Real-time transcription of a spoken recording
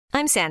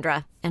I'm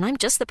Sandra, and I'm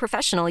just the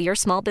professional your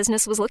small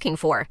business was looking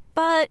for.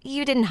 But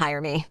you didn't hire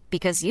me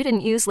because you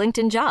didn't use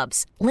LinkedIn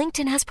Jobs.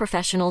 LinkedIn has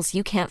professionals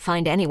you can't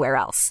find anywhere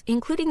else,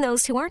 including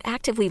those who aren't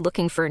actively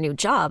looking for a new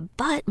job,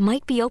 but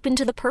might be open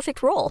to the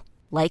perfect role,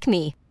 like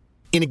me.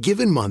 In a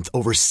given month,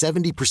 over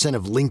 70%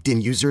 of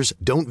LinkedIn users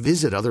don't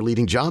visit other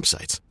leading job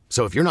sites.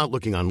 So if you're not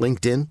looking on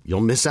LinkedIn,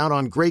 you'll miss out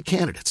on great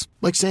candidates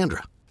like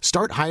Sandra.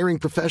 Start hiring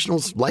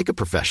professionals like a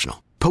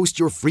professional. Post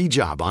your free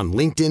job on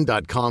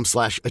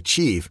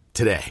linkedin.com/achieve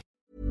today.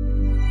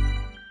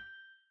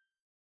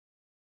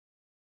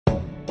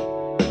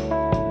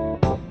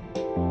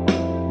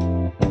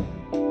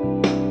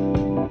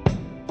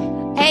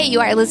 Hey, you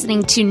are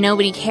listening to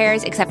Nobody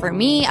Cares Except for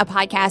Me, a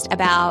podcast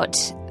about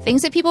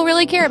things that people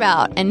really care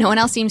about and no one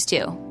else seems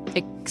to,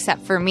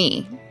 except for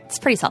me. It's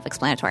pretty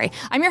self-explanatory.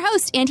 I'm your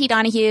host, Auntie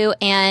Donahue,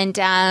 and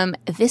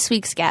this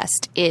week's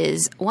guest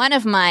is one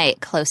of my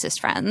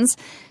closest friends.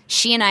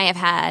 She and I have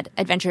had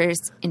adventures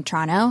in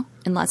Toronto,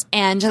 in Los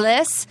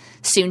Angeles,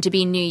 soon to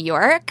be New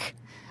York.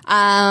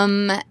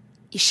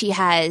 She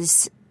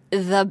has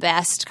the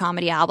best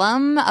comedy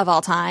album of all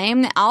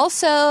time.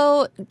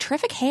 Also,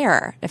 terrific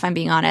hair, if I'm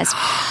being honest.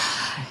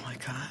 Oh, my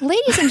God.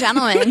 Ladies and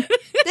gentlemen,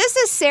 this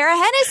is Sarah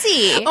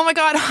Hennessy. Oh, my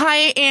God.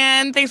 Hi,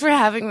 Anne. Thanks for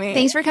having me.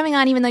 Thanks for coming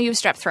on, even though you have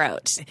strep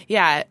throat.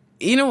 Yeah.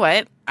 You know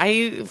what?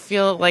 I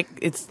feel like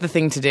it's the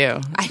thing to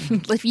do.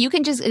 If you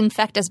can just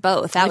infect us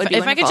both, that would be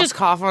wonderful. If I could just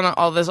cough on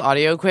all this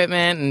audio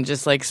equipment and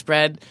just like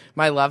spread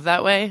my love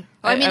that way.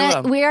 I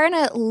mean, we are in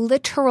a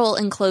literal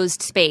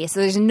enclosed space.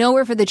 So there's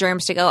nowhere for the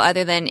germs to go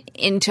other than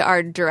into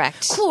our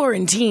direct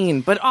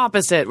quarantine, but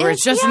opposite, where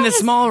it's just in this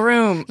small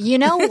room. You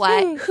know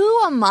what?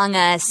 Who among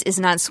us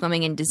is not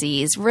swimming in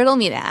disease? Riddle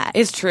me that.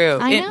 It's true.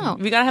 I know.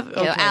 We gotta have.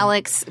 Okay. You know,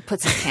 Alex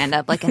puts his hand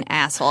up like an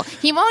asshole.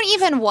 He won't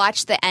even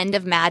watch the end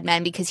of Mad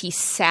Men because he's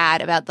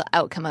sad about the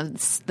outcome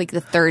of like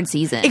the third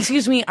season.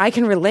 Excuse me, I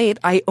can relate.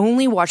 I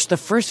only watched the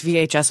first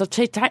VHS of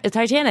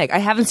Titanic. I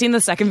haven't seen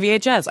the second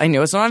VHS. I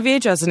know it's not on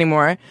VHS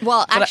anymore.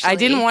 Well, but actually, I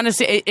didn't want to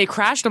see it. It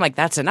crashed. I'm like,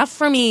 that's enough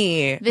for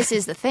me. This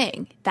is the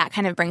thing. That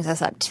kind of brings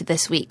us up to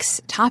this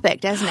week's topic,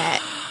 doesn't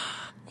it?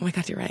 Oh my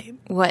God, you're right.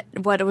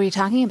 What are we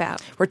talking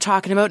about? We're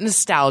talking about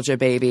nostalgia,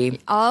 baby.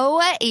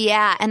 Oh,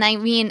 yeah. And I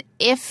mean,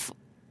 if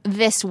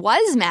this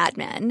was Mad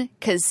Men,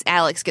 because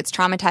Alex gets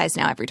traumatized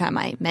now every time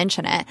I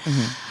mention it,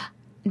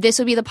 this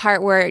would be the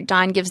part where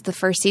Don gives the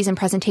first season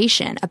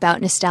presentation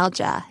about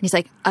nostalgia. And he's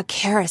like, a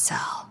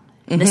carousel.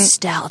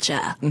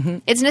 Nostalgia.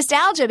 It's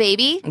nostalgia,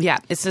 baby. Yeah,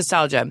 it's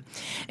nostalgia.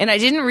 And I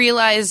didn't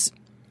realize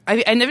I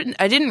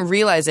didn't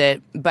realize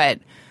it, but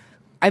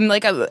I'm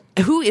like,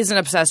 who isn't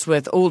obsessed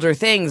with older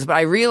things? But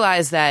I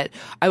realized that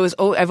I've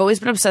always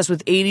been obsessed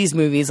with 80s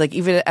movies, like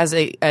even as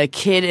a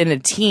kid and a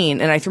teen.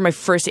 And I threw my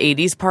first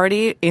 80s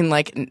party in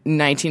like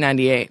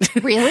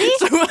 1998. Really?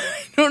 So I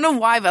don't know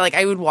why, but like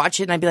I would watch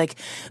it and I'd be like,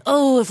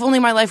 oh, if only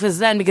my life was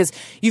then, because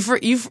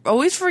you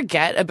always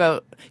forget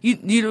about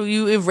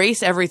you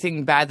erase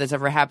everything bad that's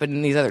ever happened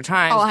in these other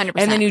times. Oh, 100%.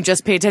 And then you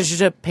just pay attention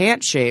to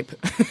pant shape.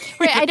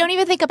 Right. I don't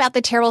even think about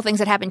the terrible things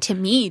that happened to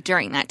me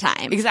during that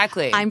time.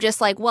 Exactly. I'm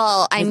just like,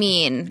 well, I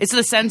mean, it's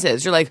the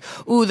senses. You're like,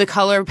 ooh, the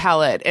color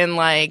palette and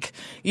like,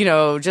 you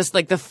know, just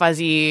like the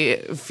fuzzy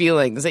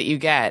feelings that you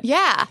get.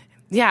 Yeah.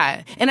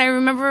 Yeah. And I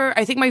remember,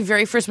 I think my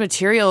very first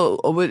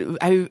material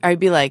I'd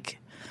be like,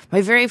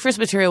 my very first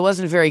material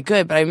wasn't very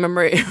good, but I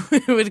remember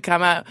it would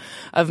come out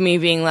of me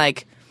being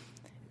like,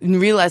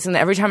 realizing that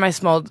every time I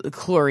smelled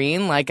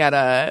chlorine, like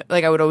I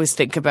would always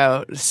think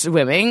about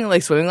swimming,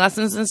 like swimming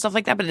lessons and stuff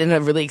like that, but in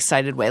a really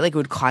excited way. Like it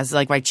would cause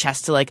like my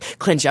chest to like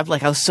clench up.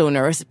 Like I was so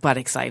nervous but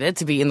excited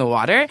to be in the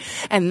water.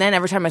 And then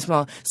every time I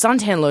smell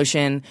suntan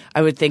lotion,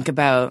 I would think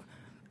about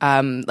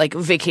like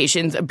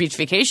vacations, beach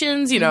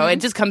vacations, you know,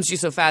 it just comes to you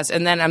so fast.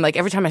 And then I'm like,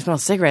 every time I smell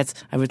cigarettes,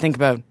 I would think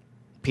about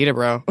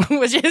Peterborough,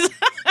 which is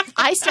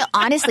I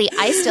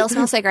still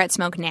smell cigarette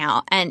smoke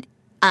now. And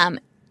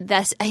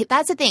that's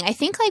the thing. I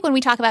think like when we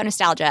talk about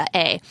nostalgia,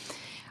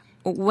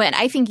 what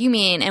I think you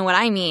mean and what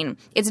I mean,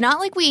 it's not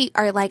like we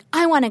are like,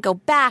 I want to go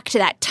back to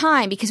that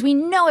time because we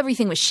know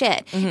everything was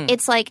shit.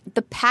 It's like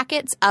the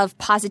packets of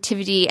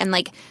positivity and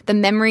like the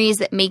memories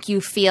that make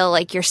you feel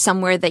like you're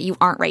somewhere that you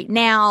aren't right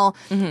now,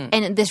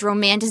 and this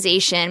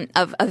romanticization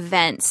of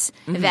events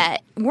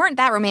that weren't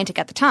that romantic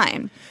at the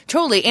time.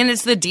 Totally. And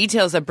it's the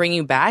details that bring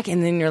you back,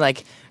 and then you're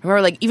like, I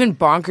remember like even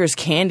Bonkers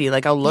candy.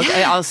 Like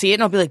I'll see it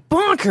and I'll be like,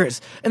 Bonkers!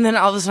 And then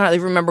all of a sudden I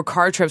remember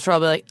car trips where I'll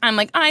be like,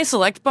 I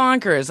select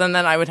Bonkers. And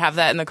then I would have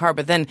that in the car,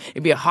 but then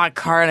it'd be a hot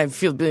car and I'd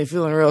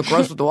feeling real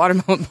gross with the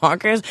watermelon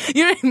Bonkers.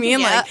 You know what I mean?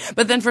 Yeah. Like,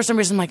 but then for some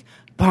reason I'm like,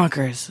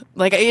 Bonkers.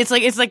 Like it's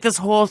like this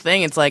whole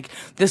thing. It's like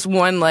this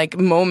one like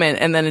moment,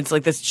 and then it's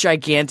like this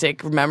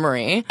gigantic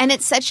memory. And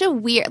it's such a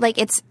weird, like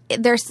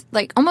there's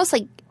like almost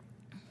like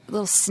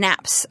little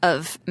snaps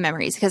of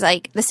memories because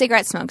like the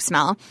cigarette smoke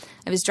smell.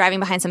 I was driving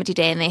behind somebody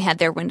today and they had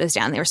their windows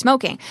down. They were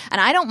smoking. And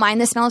I don't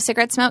mind the smell of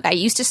cigarette smoke. I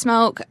used to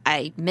smoke.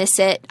 I miss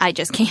it. I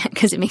just can't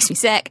because it makes me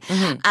sick.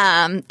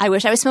 I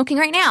wish I was smoking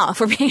right now, if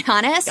we're being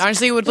honest.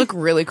 Honestly, it would look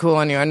really cool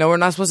on you. I know we're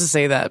not supposed to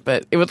say that,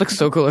 but it would look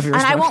so cool if you were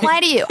And smoking. I won't lie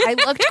to you. I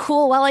looked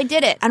cool while I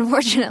did it.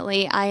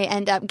 Unfortunately, I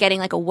end up getting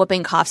like a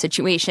whooping cough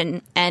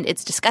situation, and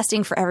it's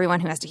disgusting for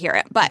everyone who has to hear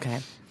it. But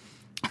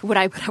would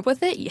I put up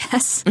with it?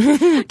 Yes.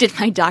 Did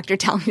my doctor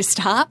tell me to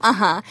stop?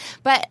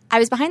 But I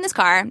was behind this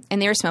car,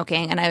 and they were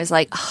smoking, and I was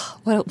like, oh,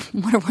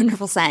 what a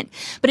wonderful scent.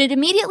 But it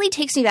immediately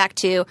takes me back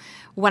to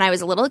when I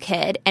was a little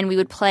kid, and we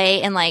would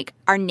play in like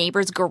our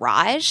neighbor's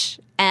garage.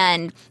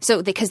 And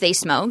so because they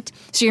smoked,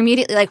 so you're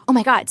immediately like, oh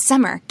my God,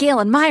 Summer, Gail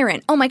and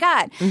Myron, oh my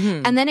God.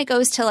 And then it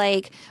goes to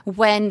like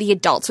when the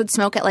adults would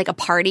smoke at like a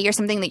party or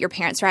something that your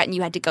parents were at and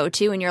you had to go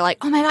to, and you're like,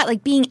 oh my God,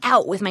 like being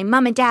out with my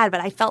mom and dad,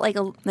 but I felt like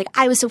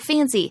I was so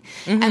fancy.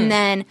 And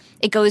then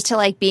it goes to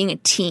like being a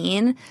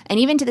teen. And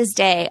even to this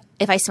day,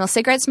 if I smell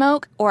cigarette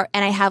smoke and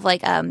I have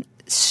like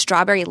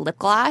strawberry lip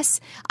gloss,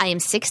 I am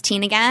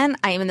 16 again.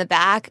 I am in the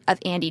back of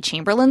Andy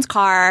Chamberlain's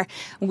car.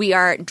 We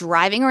are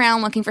driving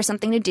around looking for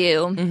something to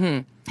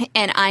do.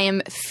 And I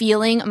am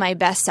feeling my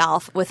best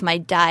self with my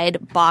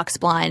dyed box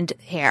blonde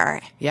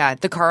hair. Yeah,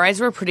 the car rides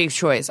were a pretty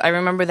choice. I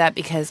remember that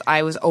because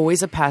I was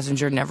always a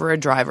passenger, never a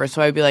driver.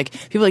 So I'd be like,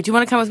 people were like, do you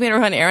want to come with me to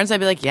run errands? I'd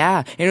be like,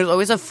 yeah. And it was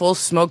always a full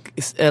smoke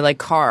like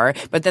car,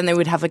 but then they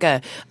would have like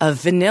a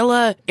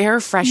vanilla air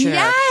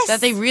freshener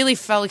that they really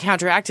felt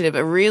counteracted it.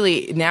 But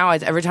really now,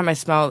 every time I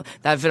smell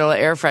that vanilla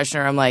air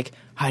freshener, I'm like,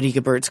 Heidi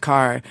Gebert's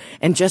car,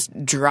 and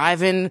just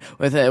driving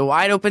with a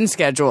wide open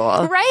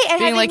schedule. Right. And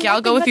being like, yeah,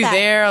 I'll go with you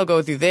there, I'll go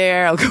with you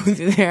there, I'll go with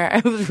you there.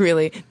 I was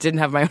really didn't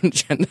have my own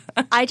agenda.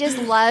 I just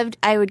loved,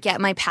 I would get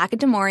my pack of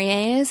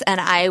DeMauriers,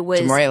 and I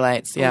was DeMaurier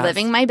Lights,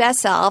 living my best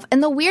self.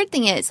 And the weird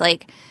thing is,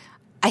 like,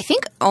 I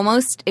think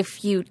almost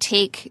if you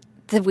take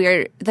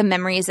the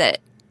memories that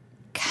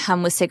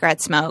come with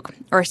cigarette smoke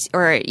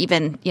or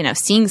even,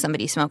 seeing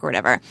somebody smoke or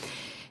whatever,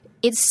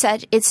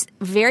 it's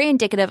very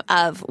indicative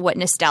of what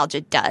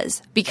nostalgia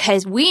does,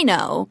 because we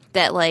know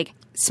that like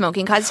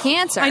smoking causes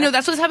cancer. I know,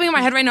 that's what's happening in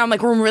my head right now. I'm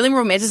like, we're really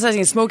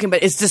romanticizing smoking,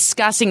 but it's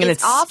disgusting and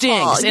it's it awful.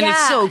 stinks and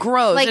it's so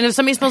gross. Like, and if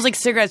somebody smells like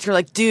cigarettes, you're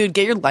like, dude,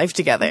 get your life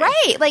together.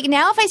 Right. Like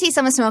now if I see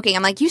someone smoking,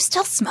 I'm like, you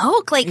still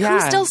smoke? Like who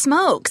still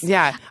smokes?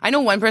 Yeah. I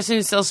know one person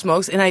who still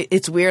smokes, and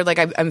it's weird. Like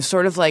I'm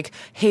sort of like,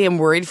 hey, I'm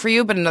worried for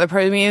you, but another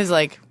part of me is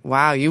like,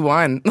 wow, you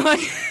won. Like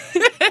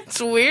it's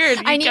weird.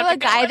 I knew a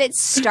guy that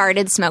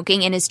started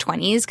smoking in his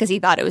 20s because he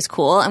thought it was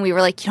cool, and we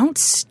were like, you don't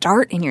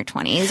start in your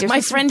 20s.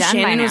 My friend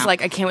Shannon was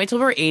like, I can't wait till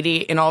we're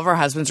 80 and all of our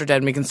husbands are dead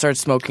and we can start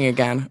smoking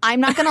again. I'm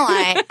not going to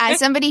lie. As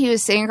somebody who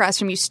is sitting across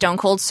from you stone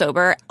cold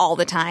sober all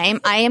the time,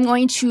 I am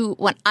going to,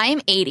 when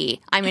I'm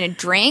 80, I'm going to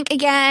drink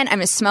again. I'm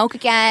going to smoke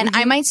again.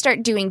 I might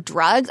start doing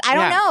drugs. I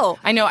don't know.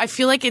 I know. I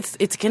feel like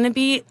it's going to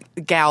be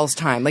gals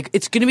time. Like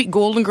it's going to be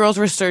Golden Girls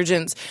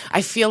resurgence.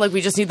 I feel like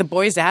we just need the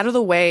boys out of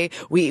the way.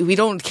 We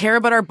don't care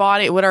about our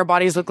body, what our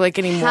bodies look like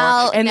anymore.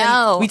 Hell and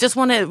no. We just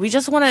want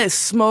to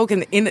smoke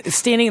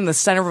standing in the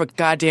center of a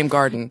goddamn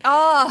garden.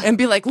 And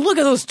be like, look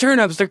at those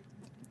turnips. They're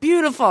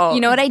beautiful.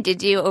 You know what I did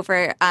do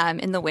over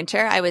in the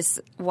winter? I was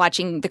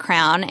watching The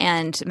Crown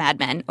and Mad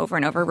Men over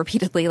and over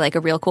repeatedly like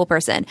a real cool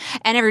person.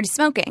 And everybody's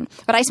smoking.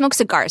 But I smoke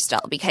cigars still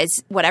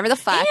because whatever the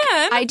fuck,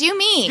 I do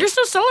me. You're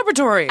so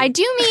celebratory. I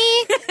do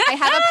me. I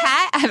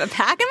have a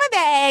pack in my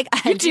bag.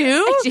 I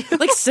do?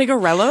 Like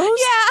cigarellos?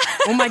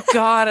 Yeah. Oh my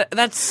God.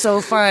 That's so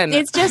fun.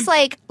 It's just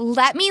like,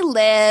 let me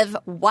live,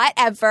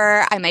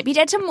 whatever. I might be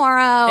dead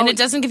tomorrow. And it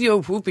doesn't give you a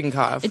whooping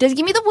cough. It doesn't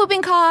give me the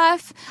whooping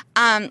cough.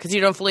 Because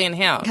you don't fully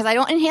inhale. Because I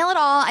don't inhale at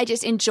all. I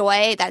just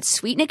enjoy that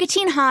sweet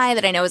nicotine high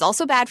that I know is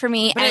also bad for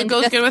me. But it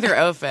goes good with your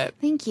outfit.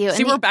 Thank you.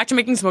 See, we're back to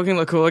making smoking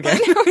look cool again.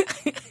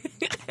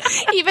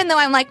 Even though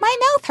I'm like, my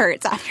mouth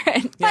hurts after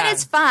it. But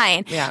it's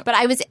fine. Yeah. But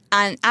I was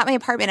at my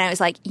apartment and I was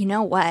like, you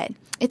know what?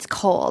 It's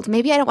cold.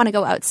 Maybe I don't want to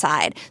go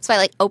outside. So I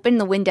like opened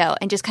the window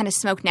and just kind of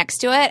smoked next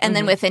to it. And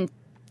then within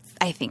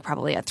I think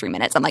probably at 3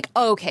 minutes, I'm like,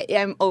 okay,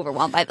 I'm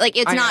overwhelmed by it. Like,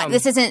 it's not,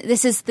 this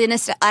is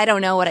the, I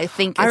don't know what I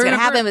think is going to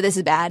happen, but this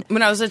is bad.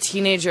 When I was a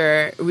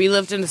teenager, we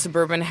lived in a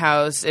suburban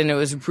house, and it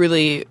was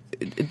really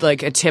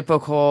like a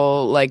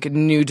typical like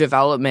new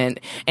development,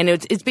 and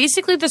it's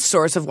basically the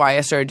source of why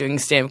I started doing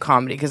stand-up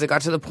comedy, because it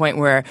got to the point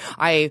where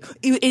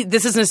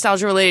this is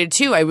nostalgia related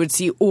too. I would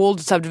see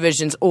old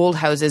subdivisions, old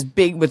houses,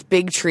 with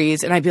big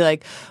trees, and I'd be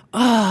like,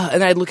 ugh,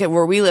 and I'd look at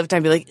where we lived and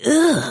I'd be like,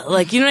 ugh,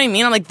 like, you know what I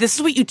mean? I'm like, this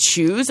is what you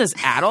choose as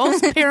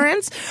adults,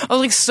 parents? I was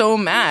like so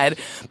mad.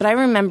 But I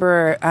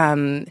remember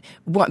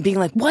being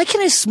like, why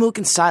can't I smoke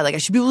inside? Like, I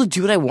should be able to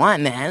do what I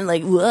want, man.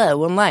 Like,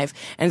 one life.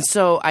 And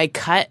so I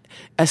cut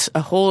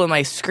a hole in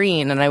my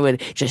screen, and I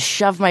would just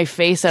shove my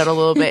face out a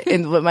little bit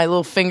with my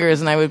little fingers,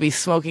 and I would be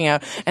smoking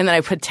out. And then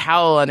I put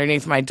towel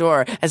underneath my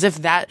door, as if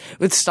that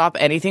would stop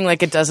anything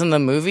like it does in the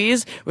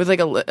movies. With like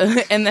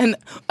and then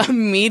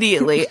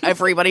immediately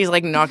everybody's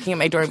like knocking at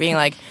my door, being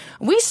like,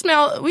 "We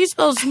smell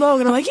smoke,"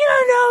 and I'm like, "You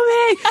don't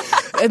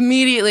know me."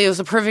 Immediately, it was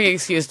a perfect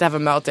excuse to have a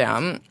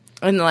meltdown.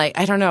 And, like,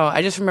 I don't know.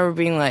 I just remember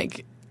being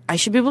like, I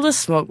should be able to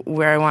smoke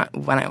where I want,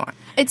 when I want.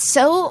 It's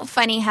so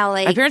funny how,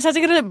 like... My parents had to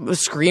get a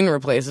screen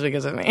replaced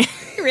because of me.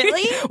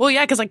 Really? Well,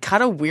 yeah, because I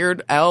cut a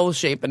weird L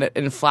shape in it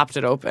and flapped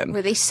it open.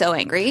 Were they so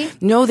angry?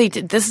 No, they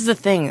did. This is the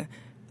thing.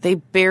 They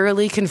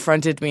barely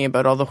confronted me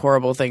about all the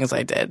horrible things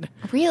I did.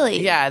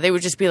 Really? Yeah, they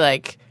would just be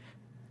like,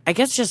 I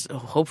guess just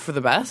hope for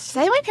the best.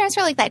 I think my parents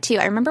were like that, too.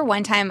 I remember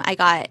one time I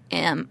got...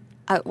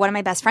 one of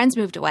my best friends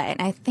moved away, and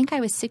I think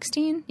I was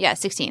 16. Yeah,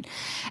 16.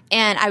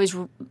 And I was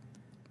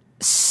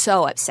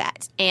so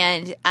upset.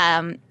 And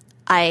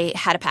I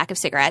had a pack of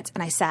cigarettes,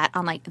 and I sat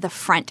on, like, the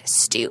front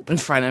stoop. In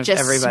front of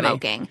just everybody.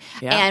 Smoking.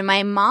 Yeah. And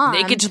my mom...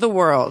 Naked to the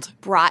world.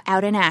 Brought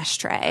out an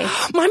ashtray.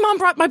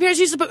 My parents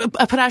used to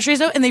put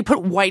ashtrays out, and they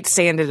put white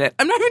sand in it.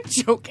 I'm not even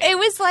joking. It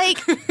was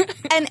like...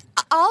 and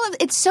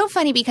it's so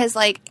funny because,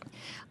 like...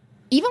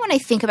 Even when I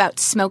think about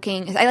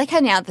smoking, I like how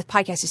now the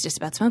podcast is just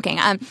about smoking.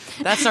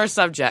 That's our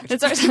subject.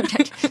 That's our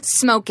subject.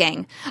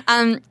 Smoking.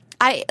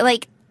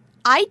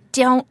 I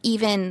don't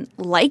even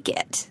like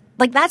it.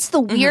 Like, that's the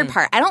weird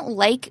part. I don't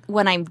like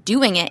when I'm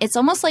doing it. It's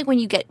almost like when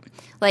you get,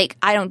 like,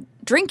 I don't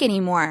drink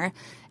anymore.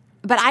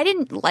 But I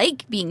didn't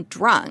like being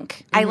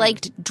drunk. I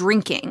liked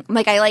drinking.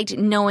 Like, I liked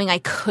knowing I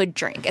could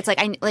drink. It's like,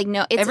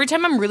 every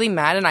time I'm really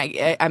mad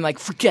and I'm like,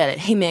 forget it.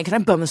 Hey, man, can I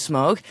bum a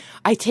smoke?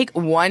 I take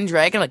one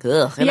drag and I'm like,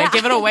 ugh. And I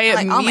give it away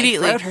like,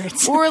 immediately. Oh, my throat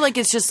hurts. Or, like,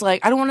 it's just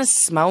like, I don't want to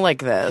smell like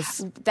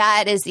this.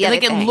 That is the other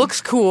thing. Like, it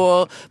looks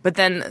cool, but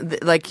then,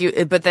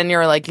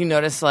 you're like, you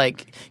notice,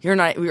 like, you're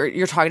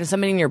talking to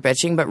somebody and you're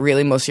bitching, but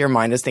really most of your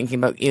mind is thinking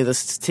about, ew,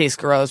 this tastes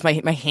gross. My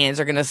hands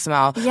are going to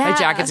smell. Yeah. My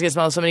jacket's going to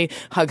smell. If somebody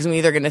hugs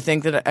me, they're going to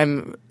think that I'm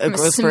a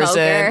gross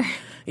person.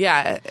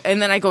 Yeah,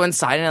 and then I go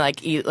inside and I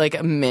like eat like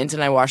a mint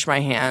and I wash my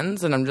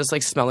hands and I'm just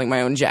like smelling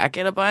my own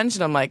jacket a bunch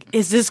and I'm like,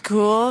 is this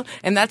cool?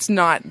 And that's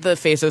not the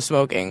face of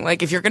smoking.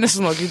 Like, if you're gonna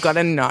smoke, you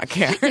gotta not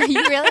care.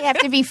 You really have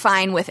to be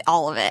fine with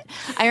all of it.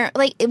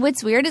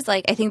 What's weird is,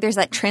 like, I think there's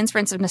that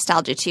transference of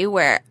nostalgia too,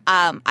 where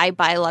I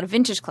buy a lot of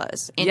vintage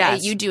clothes, and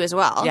yes. You do as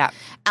well. Yeah,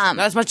 not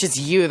as much as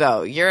you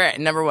though. You're a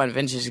number one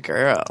vintage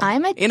girl.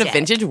 I'm in a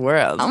vintage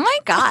world. Oh my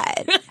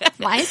god,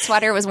 my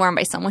sweater was worn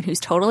by someone who's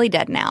totally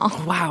dead now.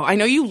 Wow, I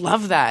know you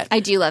love that.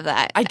 I do love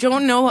that. I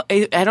don't know.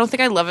 I don't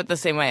think I love it the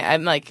same way.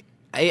 I'm like,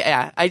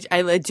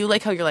 I do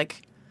like how you're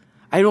like,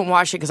 I don't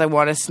wash it because I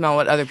want to smell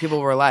what other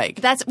people were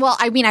like.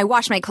 I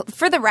wash my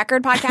for the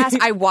record podcast.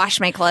 I wash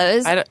my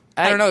clothes.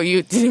 I don't know.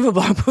 You didn't have a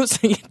blog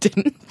post and you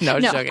didn't? No,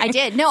 no, joking. I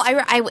did. No,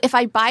 if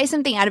I buy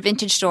something at a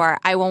vintage store,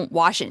 I won't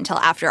wash it until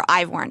after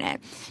I've worn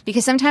it.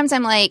 Because sometimes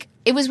I'm like,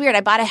 it was weird.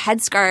 I bought a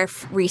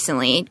headscarf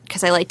recently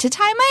because I like to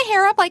tie my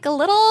hair up like a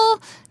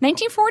little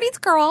 1940s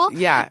girl.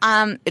 Yeah.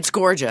 It's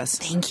gorgeous.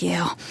 Thank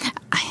you.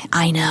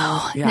 I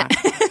know. Yeah.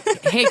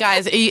 Hey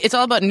guys, it's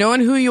all about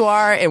knowing who you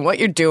are and what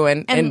you're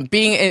doing and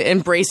being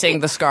embracing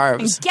the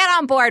scarves. Get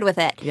on board with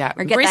it. Yeah.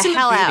 Or get the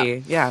hell out.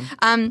 Yeah.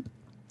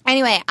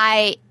 Anyway,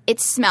 it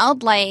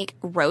smelled like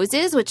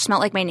roses, which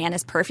smelled like my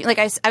Nana's perfume. Like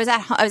I was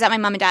at my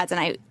mom and dad's, and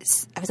I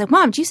was like,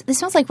 Mom, this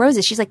smells like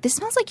roses. She's like, this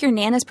smells like your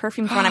Nana's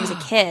perfume from when I was a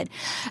kid.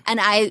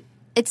 And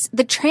it's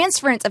the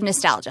transference of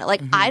nostalgia.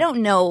 Like, I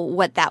don't know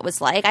what that was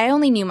like. I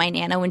only knew my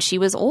Nana when she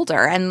was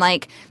older. And,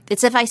 like,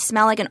 it's if I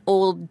smell like an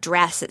old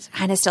dress, it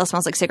kind of still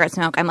smells like cigarette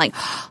smoke. I'm like,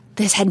 oh,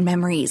 this had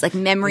memories. Like,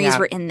 memories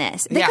were in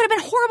this. They could have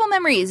been horrible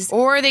memories.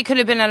 Or they could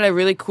have been at a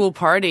really cool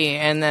party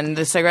and then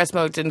the cigarette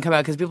smoke didn't come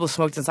out because people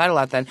smoked inside a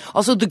lot then.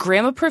 Also, the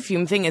grandma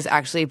perfume thing is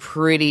actually a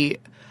pretty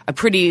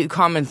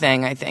common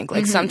thing, I think.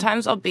 Like,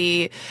 sometimes I'll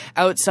be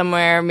out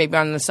somewhere, maybe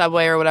on the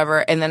subway or whatever,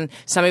 and then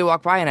somebody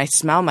walk by and I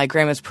smell my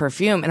grandma's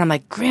perfume, and I'm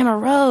like, Grandma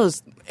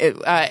Rose.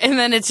 And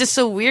then it's just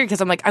so weird because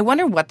I'm like, I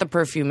wonder what the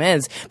perfume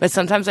is. But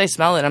sometimes I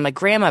smell it and I'm like,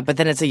 Grandma, but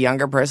then it's a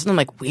younger person. I'm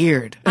like,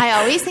 weird. I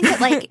always think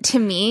that, like, to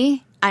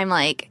me, I'm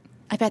like,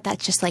 I bet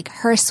that's just like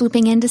her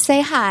swooping in to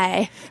say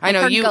hi. I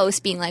know. Her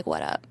ghost being like,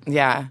 what up?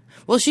 Yeah.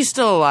 Well, she's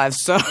still alive,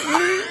 so...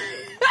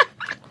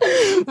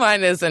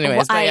 Mine is,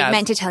 anyways. Well, I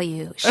meant to tell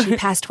you, she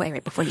passed away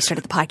right before you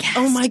started the podcast.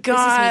 Oh my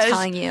god! This is me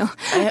telling you.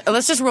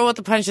 Let's just roll with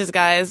the punches,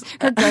 guys.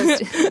 Her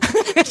ghost.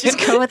 Just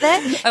go with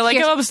it. I like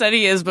how upset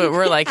he is, but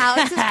we're like,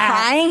 Alex is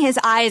crying his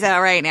eyes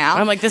out right now.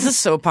 I'm like, this is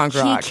so punk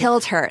rock. He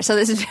killed her, so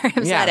this is very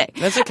upsetting.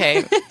 Yeah, that's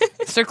okay.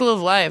 Circle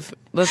of life.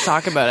 Let's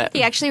talk about it.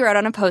 He actually wrote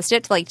on a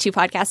Post-it like 2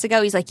 podcasts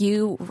ago. He's like,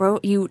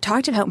 you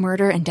talked about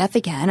murder and death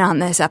again on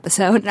this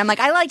episode. And I'm like,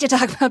 I like to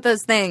talk about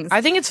those things.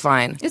 I think it's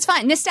fine. It's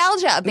fine.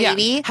 Nostalgia,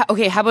 baby. Yeah.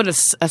 Okay, how about a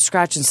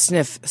scratch and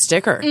sniff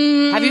sticker?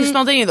 Have you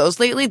smelled any of those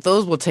lately?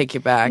 Those will take you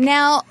back.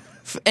 Now...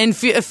 And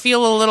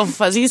feel a little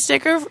fuzzy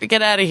sticker?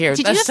 Get out of here.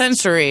 That's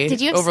sensory.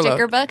 Did you have overload.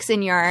 sticker books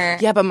in your...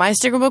 Yeah, but my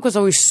sticker book was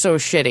always so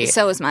shitty.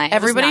 So was mine.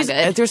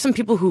 There's some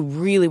people who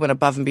really went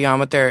above and beyond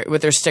with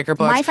their sticker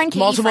books. My friend Katie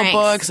Multiple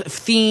Franks. books,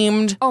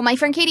 themed. Oh, my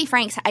friend Katie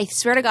Franks, I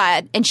swear to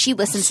God, and she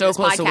listens So to this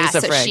close to podcast,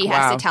 Lisa so Frank. she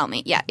has Wow. to tell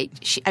me. Yeah,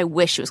 I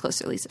wish she was close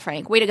to Lisa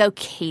Frank. Way to go,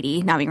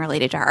 Katie, not being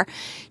related to her.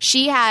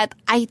 She had...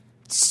 I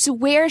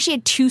swear she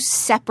had 2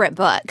 separate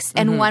books,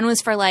 and one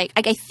was for like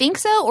I think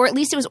so, or at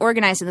least it was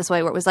organized in this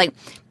way where it was like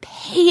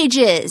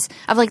pages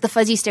of like the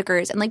fuzzy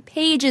stickers and like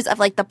pages of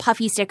like the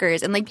puffy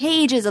stickers and like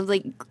pages of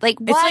like what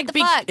It's the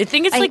fuck? I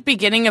think it's like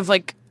beginning of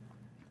like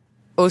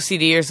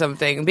OCD or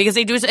something, because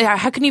they do.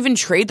 How can you even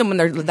trade them when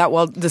they're that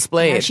well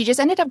displayed? Yeah, she just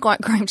ended up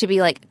growing to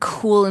be like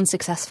cool and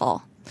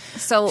successful.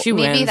 So She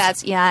maybe wins.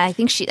 that's I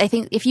think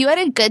if you had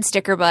a good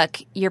sticker book,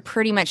 you're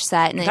pretty much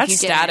set. And if That's you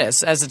didn't-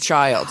 status as a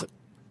child.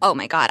 Oh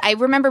my god! I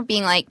remember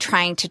being like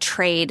trying to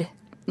trade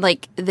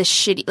like the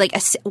shitty like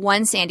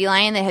one Sandy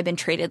Lion that had been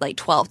traded like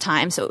 12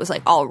 times, so it was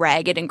like all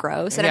ragged and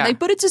gross. And I'm Yeah. like,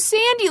 but it's a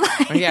Sandy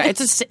Lion. Yeah,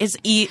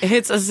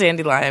 it's a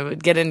Sandy Lion.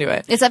 Get into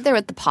it. It's up there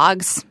with the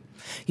Pogs.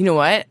 You know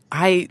what?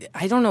 I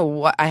don't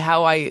know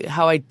how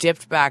I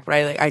dipped back, but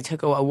I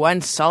took a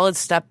one solid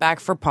step back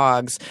for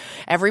Pogs.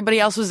 Everybody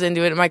else was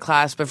into it in my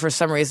class, but for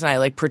some reason I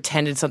like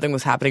pretended something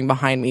was happening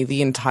behind me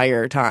the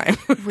entire time.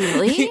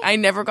 Really? I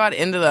never got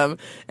into them,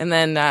 and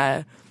then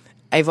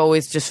I've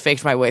always just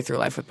faked my way through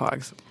life with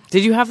Pogs.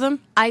 Did you have them?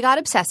 I got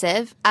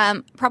obsessive.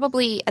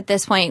 Probably at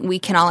this point, we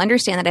can all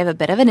understand that I have a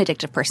bit of an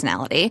addictive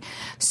personality.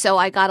 So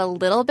I got a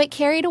little bit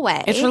carried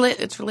away. It's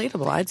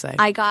relatable, I'd say.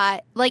 I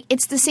got, like,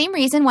 it's the same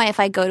reason why if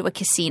I go to a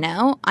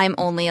casino, I'm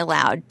only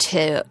allowed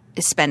to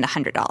spend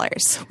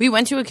 $100. We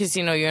went to a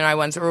casino, you and I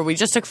once, where we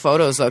just took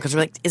photos though, because we're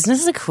like, "Isn't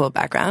this a cool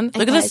background?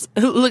 Look at this!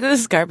 Look at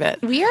this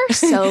carpet." We are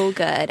so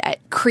good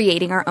at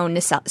creating our own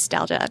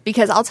nostalgia,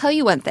 because I'll tell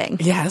you one thing.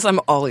 Yes, I'm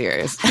all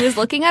ears. I was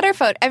looking at our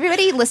photo.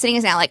 Everybody listening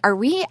is now like, are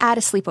we at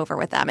a sleepover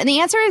with them? And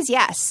the answer is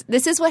yes.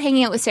 This is what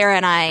hanging out with Sarah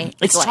and I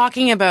It's is like.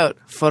 talking about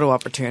photo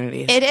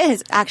opportunities. It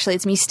is. Actually,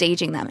 it's me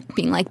staging them,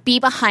 being like, be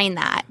behind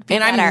that. Be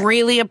And I better.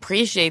 really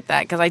appreciate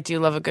that, because I do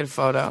love a good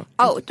photo.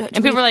 Oh,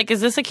 And people are like,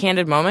 "Is this a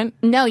candid moment?"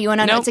 no, you want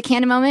to know Nope. it's a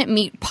candid moment?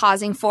 Me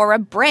pausing for a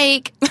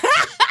break.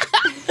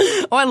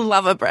 Oh, I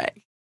love a break.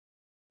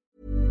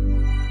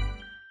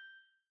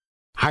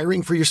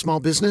 Hiring for your small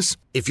business?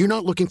 If you're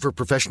not looking for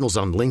professionals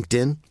on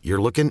LinkedIn,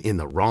 you're looking in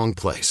the wrong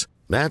place.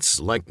 That's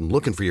like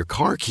looking for your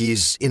car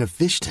keys in a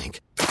fish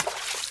tank.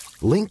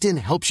 LinkedIn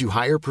helps you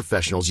hire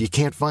professionals you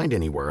can't find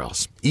anywhere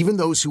else, even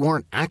those who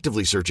aren't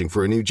actively searching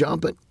for a new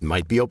job but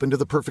might be open to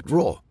the perfect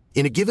role.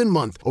 In a given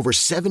month, over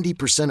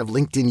 70% of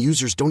LinkedIn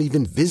users don't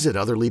even visit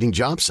other leading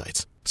job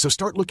sites. So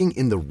start looking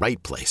in the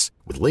right place.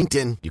 With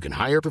LinkedIn, you can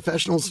hire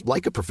professionals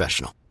like a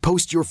professional.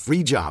 Post your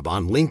free job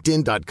on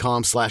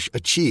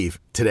linkedin.com/achieve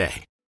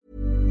today.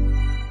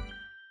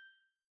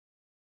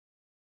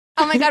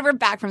 Oh my God, we're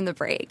back from the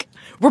break.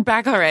 We're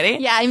back already?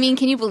 Yeah, I mean,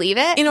 can you believe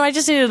it? You know, I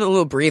just needed a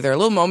little breather, a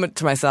little moment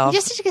to myself.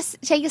 Just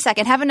take a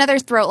second, have another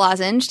throat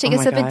lozenge, take Oh a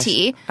my sip of gosh.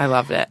 tea. I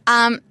loved it.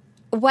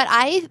 What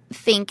I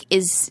think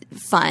is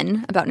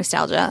fun about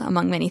nostalgia,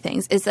 among many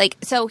things, is like,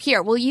 so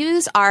here, we'll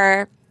use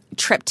our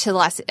trip to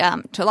Los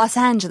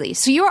Angeles.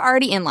 So you were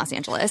already in Los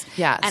Angeles.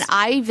 Yes. And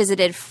I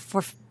visited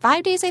for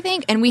 5 days, I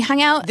think, and we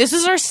hung out. This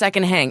is our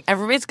second hang.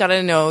 Everybody's got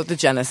to know the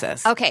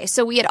genesis. Okay,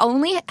 so we had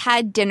only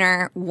had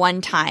dinner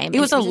one time. It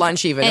was a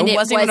lunch even. And It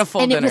wasn't even a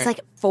full and dinner. it was like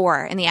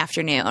 4 in the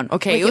afternoon.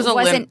 Okay, it was a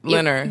wasn't-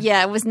 dinner.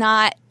 Yeah, it was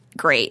not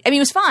great. I mean,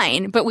 it was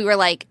fine, but we were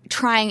like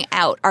trying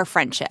out our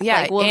friendship.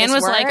 Yeah, like, will Anne this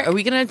was work? like, "Are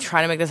we going to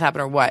try to make this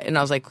happen or what?" And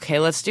I was like, "Okay,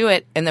 let's do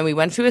it." And then we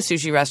went to a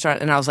sushi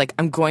restaurant, and I was like,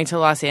 "I'm going to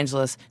Los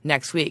Angeles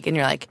next week." And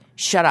you're like,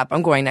 "Shut up,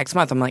 I'm going next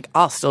month." I'm like,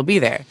 "I'll still be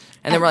there."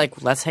 And then we're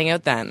like, "Let's hang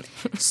out then."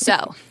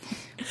 So,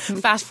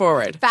 Fast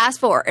forward. fast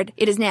forward,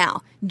 it is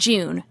now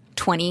June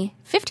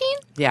 2015?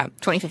 Yeah.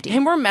 2015.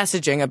 And we're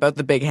messaging about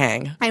the big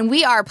hang. And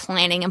we are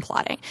planning and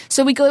plotting.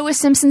 So we go to a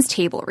Simpsons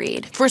table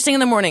read. First thing in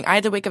the morning, I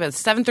had to wake up at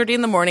 7:30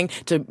 in the morning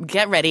to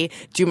get ready,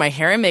 do my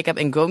hair and makeup,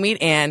 and go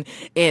meet Anne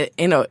in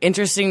an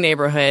interesting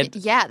neighborhood.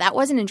 Yeah, that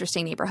was an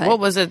interesting neighborhood. What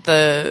was it?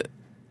 The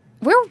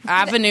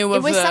Avenue it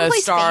of was the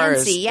someplace Stars.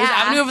 fancy, It was yeah.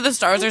 Avenue of the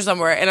Stars or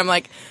somewhere. And I'm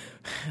like,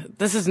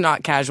 this is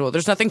not casual.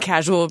 There's nothing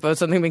casual about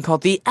something being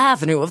called the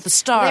Avenue of the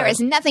Stars. There is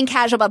nothing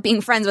casual about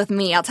being friends with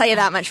me. I'll tell you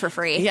that much for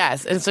free.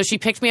 Yes. And so she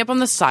picked me up on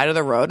the side of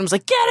the road and was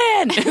like, "Get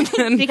in!" And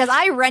then, Because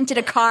I rented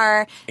a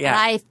car and Yeah.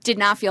 I did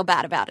not feel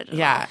bad about it at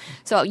Yeah. all.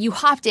 So you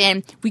hopped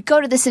in. We go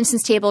to the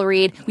Simpsons table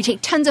read. We take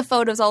tons of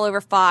photos all over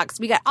Fox.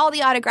 We got all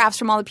the autographs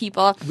from all the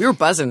people. we were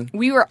buzzing.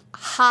 We were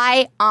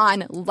high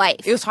on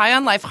life. It was high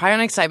on life, high on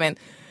excitement,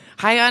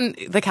 high on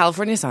the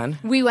California sun.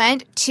 We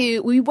went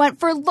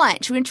for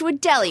lunch. We went to a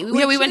deli.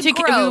 Yeah, we went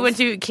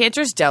to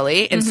Cantor's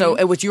Deli, and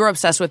so which you were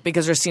obsessed with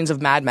because there's scenes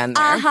of Mad Men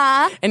there.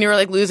 Uh-huh. And you were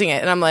like losing it,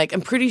 and I'm like,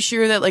 I'm pretty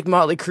sure that like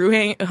Motley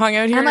Crue hung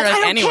out here. I'm like, I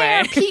don't anyway.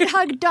 care. Pete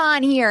hugged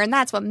Don here, and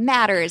that's what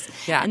matters.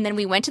 Yeah. And then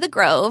we went to the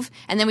Grove,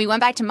 and then we went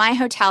back to my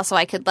hotel so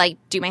I could like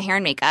do my hair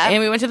and makeup. And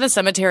we went to the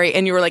cemetery,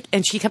 and you were like,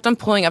 and she kept on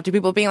pulling up to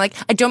people, being like,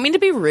 "I don't mean to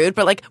be rude,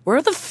 but like, where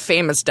are the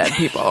famous dead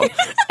people?"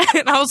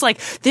 And I was like,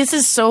 "This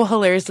is so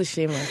hilariously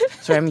shameless."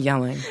 Sorry, I'm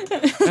yelling.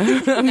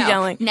 I'm No,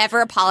 yelling. never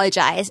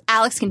apologize.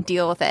 Alex can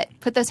deal with it.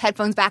 Put those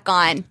headphones back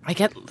on. I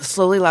get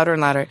slowly louder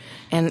and louder,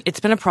 and it's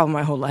been a problem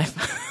my whole life.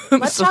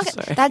 Let's so talk.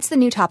 sorry. That's the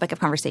new topic of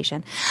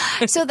conversation.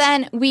 So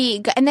then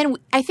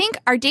I think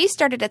our day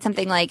started at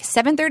something like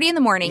 7:30 in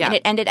the morning, and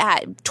it ended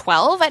at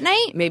 12 at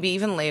night. Maybe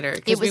even later,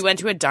 because we went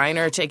to a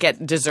diner to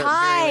get dessert.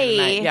 Pie. Very late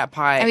at night. Yeah,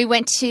 pie. And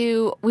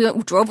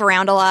we drove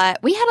around a lot.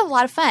 We had a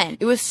lot of fun.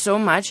 It was so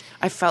much.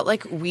 I felt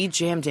like we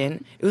jammed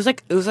in. It was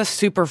a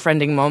super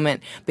friending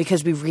moment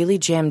because we really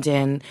jammed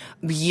in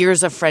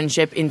years of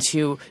friendship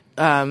into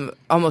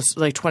almost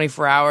like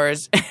 24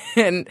 hours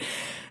and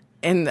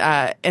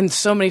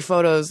so many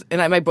photos.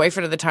 And my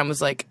boyfriend at the time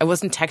was like, I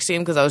wasn't texting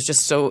him because I was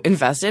just so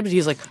invested. But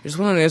he's like, I just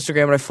went on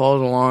Instagram and I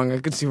followed along. I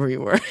could see where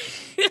you were.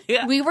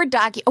 Yeah. We were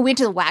we went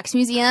to the wax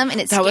museum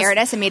and it scared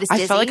us and made us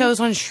dizzy. I felt like I was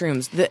on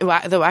shrooms.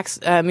 The wax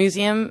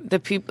museum,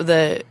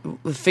 the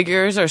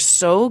figures are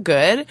so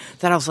good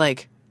that I was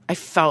like, I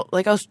felt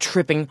like I was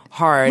tripping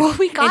hard. Well,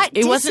 we got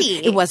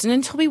dizzy. It wasn't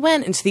until we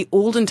went into the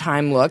olden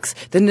time looks,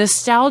 the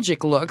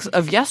nostalgic looks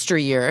of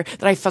yesteryear,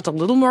 that I felt a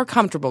little more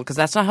comfortable, because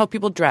that's not how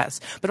people dress.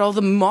 But all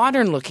the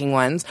modern looking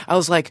ones, I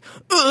was like,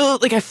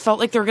 ugh, like I felt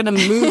like they were going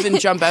to move and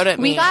jump out at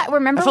me. I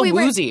felt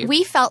woozy.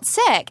 We felt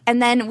sick,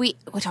 and then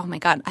oh my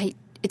God,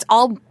 it's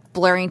all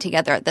blurring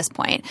together at this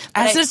point.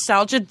 As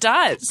nostalgia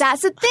does.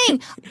 That's the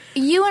thing.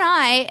 You and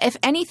I,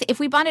 if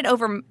we bonded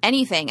over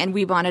anything, and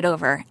we bonded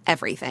over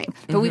everything,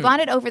 but we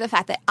bonded over the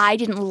fact that I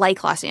didn't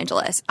like Los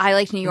Angeles. I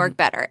liked New York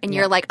better. And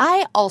you're like,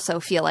 I also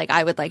feel like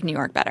I would like New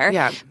York better.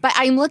 Yeah. But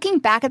I'm looking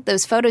back at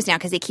those photos now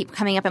because they keep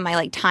coming up in my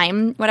like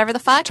time, whatever the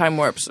fuck. Time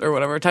warps or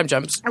whatever. Time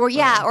jumps.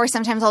 Or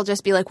sometimes I'll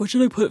just be like, what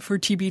should I put for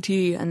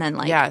TBT? And then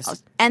like,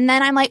 yes. And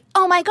then I'm like,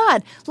 oh my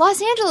God, Los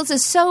Angeles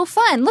is so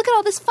fun. Look at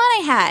all this fun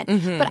I had.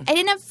 But I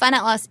didn't have fun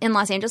in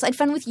Los Angeles. I had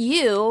fun with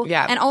you.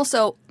 Yeah. And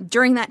also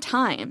during that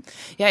time.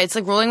 Yeah, it's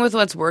like rolling with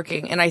what's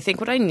working. And I think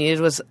what I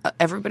needed was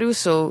everybody was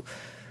so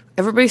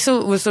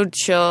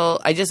chill.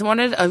 I just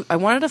wanted an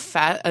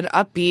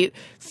upbeat,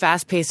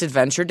 fast-paced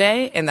adventure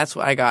day, and that's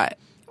what I got.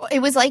 It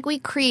was like we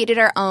created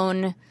our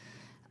own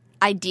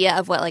idea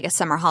of what like a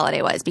summer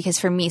holiday was, because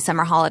for me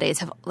summer holidays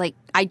have like,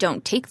 I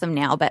don't take them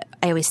now, but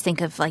I always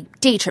think of like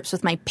day trips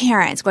with my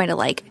parents, going to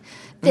like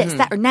this,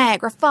 that, or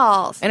Niagara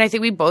Falls. And I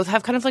think we both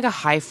have kind of like a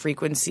high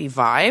frequency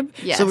vibe.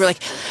 Yes. So we're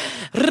like,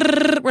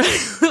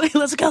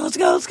 let's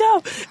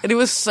go. And it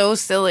was so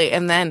silly.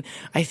 And then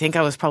I think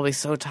I was probably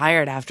so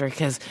tired after,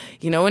 because,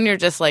 when you're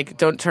just like,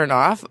 don't turn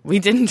off. We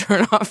didn't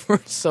turn off for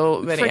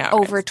so many hours.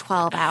 Over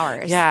 12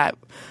 hours. Yeah.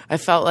 I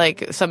felt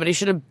like somebody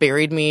should have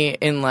buried me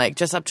in like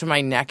just up to my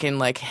neck in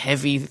like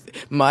heavy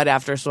mud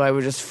after, so I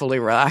would just fully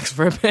relax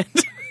for a bit.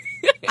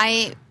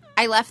 I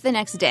left the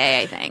next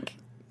day, I think.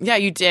 Yeah,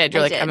 you did.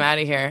 You're like, I'm out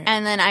of here.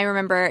 And then I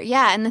remember,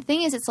 and the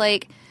thing is, it's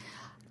like,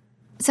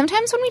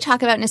 sometimes when we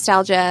talk about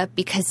nostalgia,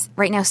 because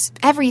right now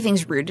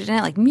everything's rooted in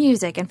it, like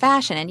music and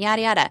fashion and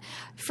yada yada.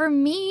 For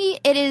me,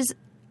 it is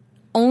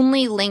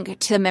only linked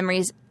to the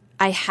memories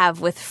I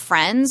have with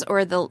friends,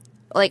 or the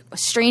like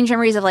strange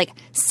memories of like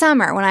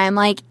summer when I'm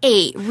like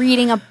 8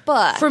 reading a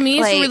book. For me,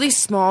 it's really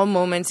small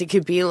moments. It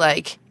could be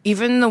like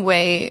even the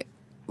way,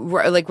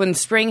 like when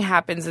spring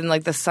happens and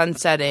like the sun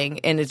setting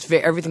and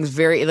everything's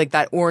very like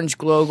that orange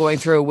glow going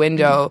through a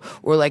window,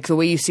 or like the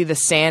way you see the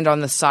sand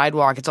on the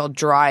sidewalk, it's all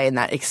dry, and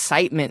that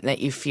excitement that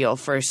you feel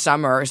for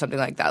summer or something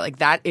like that. Like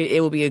that,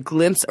 it will be a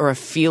glimpse or a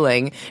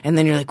feeling, and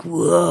then you're like,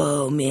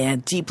 whoa, man,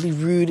 deeply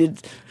rooted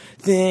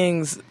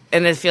things.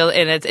 And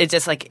it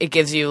just like, it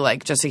gives you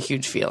like just a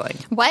huge feeling.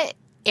 What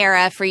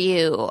era for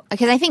you?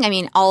 Because I think,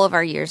 all of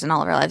our years and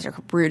all of our lives are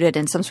rooted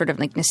in some sort of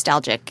like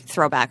nostalgic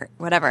throwback or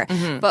whatever.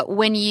 But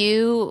when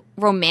you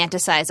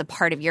romanticize a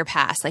part of your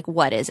past, like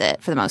what is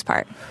it for the most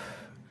part?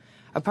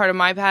 A part of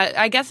my past,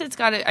 I guess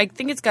I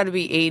think it's got to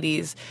be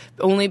 80s,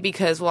 only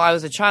because, I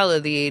was a child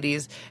of the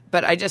 80s,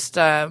 but I just,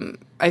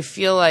 I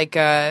feel like,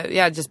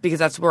 just because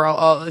that's where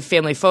all the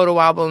family photo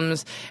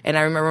albums, and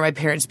I remember my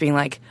parents being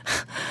like,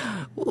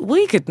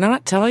 we could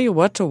not tell you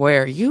what to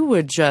wear. You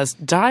would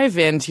just dive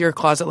into your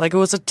closet like it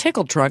was a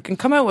tickle trunk and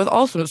come out with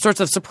all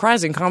sorts of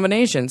surprising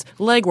combinations,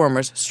 leg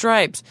warmers,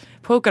 stripes,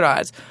 polka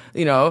dots,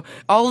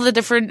 all of the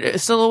different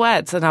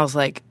silhouettes. And I was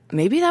like,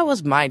 maybe that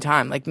was my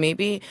time. Like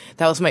maybe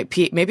that was my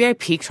peak. Maybe I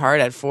peaked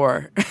hard at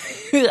 4.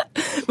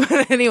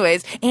 But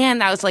anyways,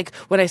 and that was like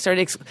when I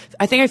started,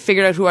 I think I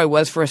figured out who I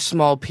was for a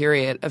small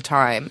period of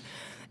time.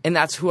 And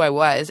that's who I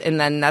was. And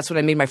then that's when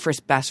I made my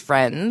first best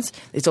friends.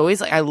 It's always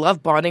like, I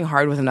love bonding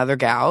hard with another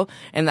gal.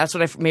 And that's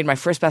when I made my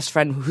first best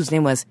friend, whose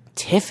name was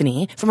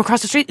Tiffany, from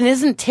across the street. And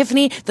isn't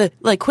Tiffany the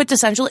like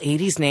quintessential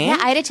 80s name? Yeah,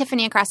 I had a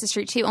Tiffany across the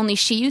street too, only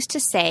she used to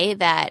say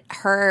that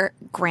her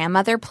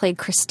grandmother played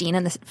Christine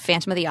in the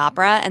Phantom of the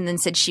Opera, and then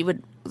said she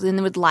would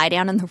lie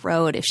down in the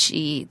road if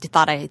she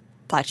thought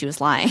she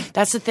was lying.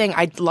 That's the thing.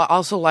 I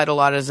also lied a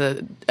lot as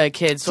a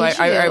kid, so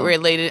I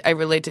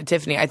relate to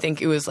Tiffany. I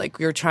think it was like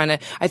you're trying to.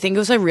 I think it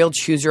was a real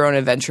choose your own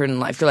adventure in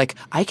life. You're like,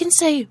 I can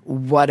say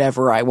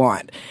whatever I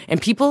want,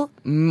 and people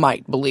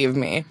might believe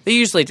me. They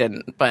usually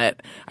didn't,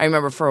 but I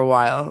remember for a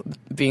while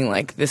being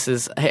like,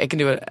 I can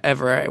do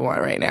whatever I want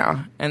right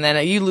now. And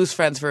then you lose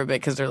friends for a bit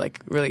because they're like,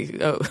 really,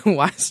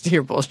 wise to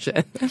your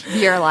bullshit.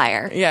 You're a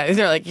liar. Yeah,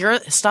 they're like,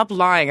 stop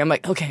lying. I'm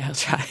like, okay, I'll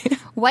try.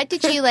 What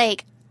did you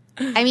like?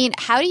 I mean,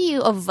 how do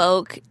you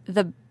evoke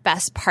the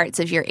best parts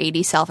of your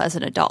 80s self as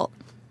an adult?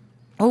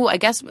 Oh, I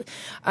guess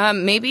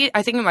maybe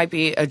I think it might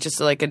be just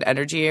like an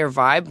energy or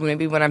vibe.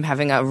 Maybe when I'm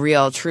having a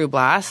real true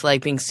blast,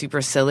 like being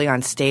super silly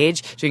on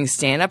stage, doing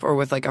stand up, or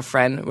with like a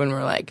friend when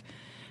we're like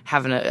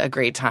having a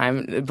great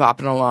time,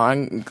 bopping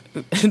along,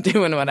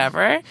 doing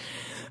whatever.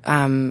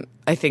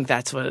 I think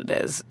that's what it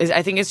is.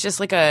 I think it's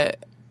just like a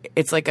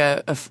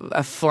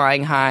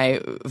flying high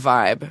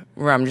vibe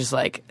where I'm just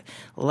like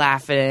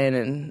laughing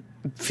and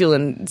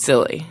feeling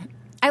silly.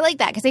 I like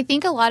that because I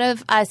think a lot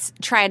of us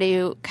try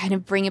to kind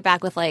of bring it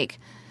back with like,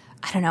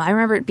 I don't know. I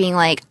remember it being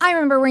like, I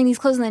remember wearing these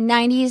clothes in the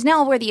 90s.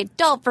 Now I'll wear the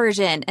adult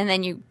version. And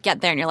then you get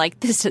there and you're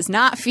like, this does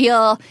not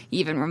feel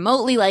even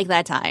remotely like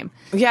that time.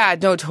 Yeah,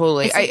 no,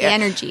 totally. It's the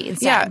energy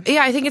instead.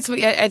 Yeah. I think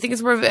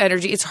it's more of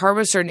energy. It's hard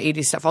with certain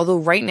 80s stuff. Although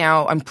right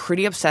now I'm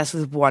pretty obsessed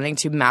with wanting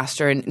to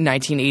master a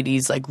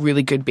 1980s like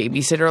really good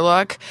babysitter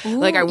look. Ooh,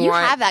 like you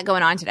have that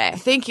going on today.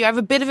 Thank you. I have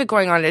a bit of it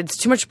going on. It's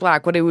too much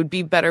black. But it would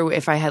be better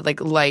if I had like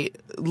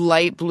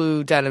light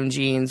blue denim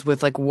jeans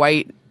with like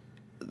white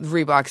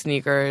Reebok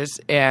sneakers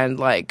and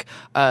like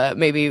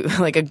maybe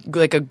like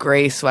a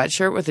gray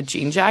sweatshirt with a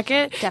jean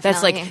jacket. Definitely.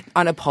 That's like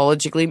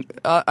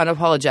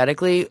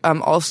unapologetically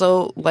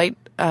also light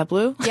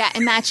blue. Yeah,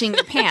 and matching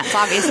your pants,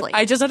 obviously.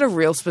 I just had a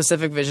real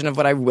specific vision of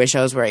what I wish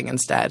I was wearing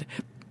instead.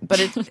 But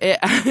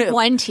it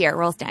one tear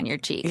rolls down your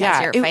cheek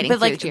as you're fighting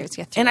through tears.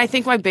 And I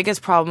think my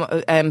biggest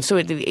problem, I'm so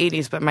into the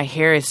 80s, but my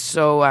hair is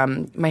so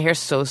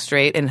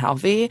straight and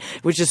healthy,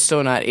 which is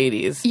so not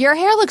 80s. Your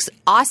hair looks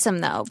awesome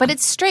though, but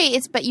it's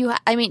straight. To give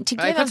I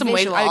put a some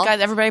visual. guys,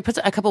 everybody puts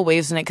a couple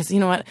waves in it because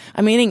you know what?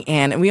 I'm eating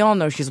Anne, and we all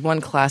know she's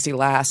one classy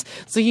lass.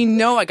 So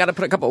I got to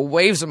put a couple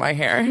waves in my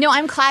hair. No,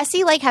 I'm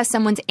classy like how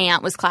someone's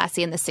aunt was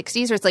classy in the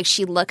 60s, where it's like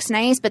she looks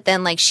nice, but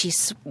then like she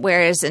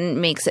swears and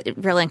makes it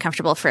really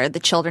uncomfortable for the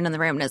children in the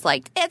room. And is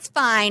like, it's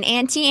fine.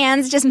 Auntie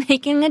Anne's just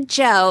making a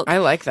joke. I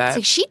like that. It's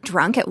like, she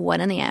drunk at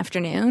 1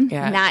 PM?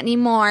 Yeah. Not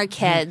anymore,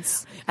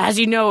 kids. As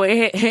you know,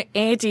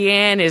 Auntie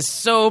Anne is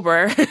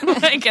sober.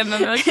 And then they're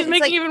like, she's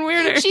making like, it even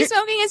weirder. She's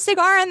smoking a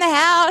cigar in the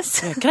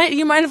house. Do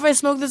you mind if I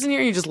smoke this in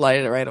here? You just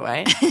light it right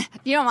away.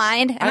 You don't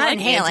mind? I'm not like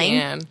inhaling.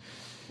 Auntie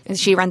Anne.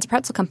 She runs a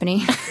pretzel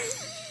company.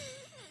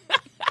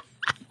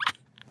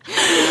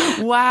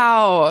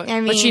 Wow. I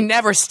mean, but she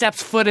never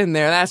steps foot in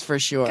there, that's for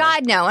sure.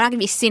 God, no. We're not going to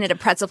be seen at a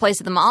pretzel place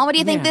at the mall. What do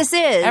you think this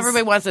is?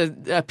 Everybody wants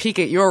a peek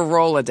at your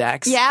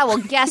Rolodex. Yeah, well,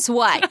 guess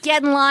what?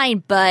 Get in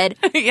line, bud.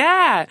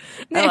 Yeah.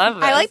 I love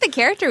it. I like the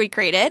character we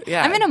created.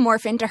 Yeah. I'm going to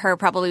morph into her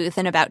probably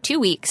within about 2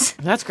 weeks.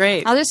 That's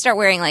great. I'll just start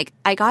wearing,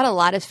 I got a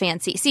lot of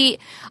fancy. See,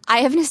 I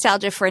have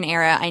nostalgia for an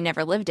era I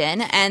never lived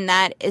in, and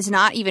that is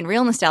not even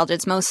real nostalgia.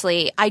 It's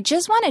mostly, I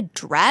just want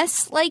to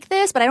dress like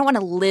this, but I don't want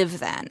to live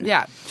then.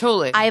 Yeah,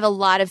 totally. I have a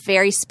lot of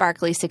very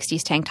sparkly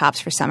 60s tank tops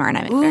for summer, and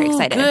I'm very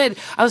excited. Good.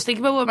 I was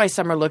thinking about what my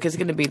summer look is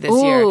going to be this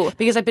year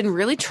because I've been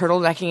really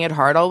turtlenecking it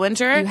hard all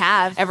winter. You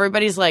have.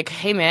 Everybody's like,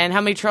 hey, man, how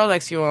many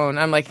turtlenecks you own?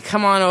 I'm like,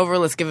 come on over.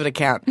 Let's give it a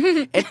count.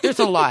 There's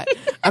a lot.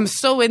 I'm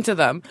so into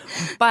them.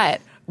 But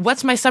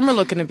what's my summer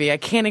look going to be? I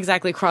can't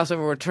exactly cross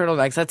over with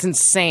turtlenecks. That's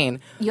insane.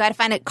 You got to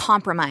find a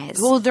compromise.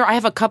 Well, I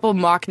have a couple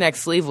mock neck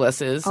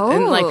sleevelesses.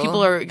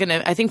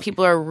 And I think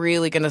people are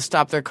really going to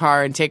stop their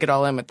car and take it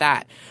all in with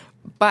that.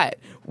 But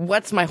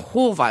what's my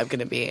whole vibe going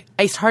to be?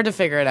 It's hard to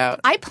figure it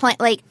out. I plan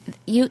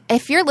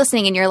if you're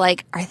listening and you're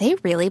like, are they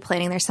really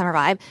planning their summer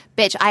vibe?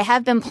 Bitch, I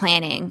have been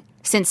planning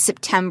since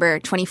September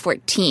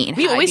 2014.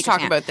 We always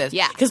talk about this.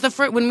 Yeah. Because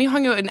when we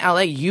hung out in LA,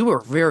 you were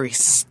very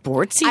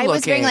sportsy I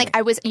looking. was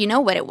wearing you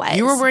know what it was?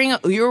 You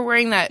were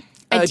wearing that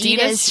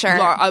Adidas shirt,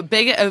 a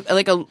bigger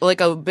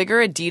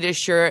Adidas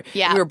shirt.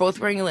 Yeah, we were both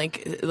wearing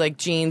like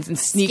jeans and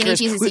sneakers.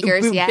 Skinny jeans and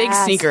sneakers. Big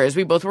sneakers.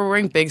 We both were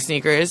wearing big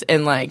sneakers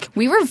and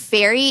we were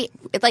very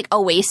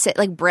Oasis,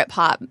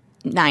 Britpop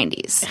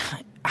 90s.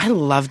 I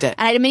loved it.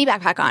 And I had a mini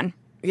backpack on.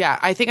 Yeah,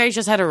 I think I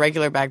just had a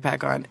regular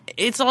backpack on.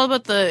 It's all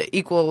about the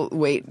equal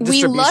weight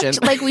distribution. We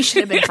looked like we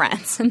should have been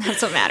friends, and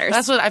that's what matters.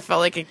 That's what I felt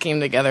like it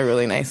came together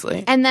really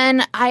nicely. And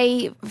then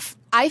I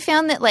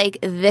found that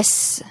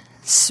this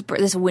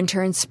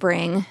winter and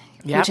spring,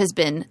 which has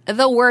been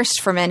the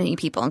worst for many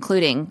people,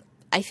 including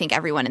I think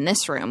everyone in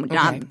this room,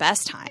 not the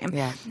best time.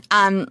 Yeah.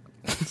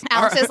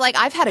 Alex is like,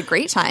 I've had a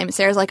great time.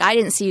 Sarah's like, I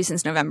didn't see you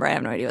since November. I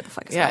have no idea what the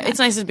fuck is going on. Yeah, it's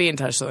nice to be in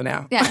touch though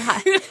now. Yeah,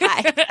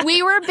 hi.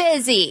 We were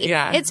busy.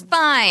 Yeah. It's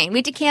fine. We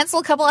had to cancel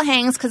a couple of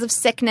hangs because of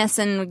sickness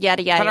and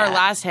yada, yada, But our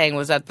last hang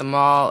was at the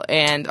mall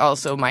and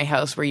also my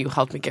house where you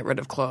helped me get rid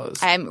of clothes.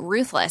 I'm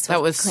ruthless.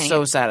 That was cleaning.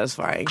 so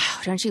satisfying.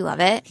 Oh, don't you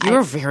love it? You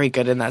were very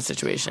good in that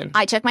situation.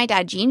 I took my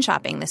dad jean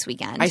shopping this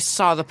weekend. I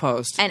saw the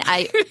post. And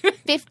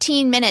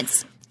 15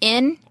 minutes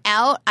in,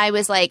 out, I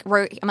was like,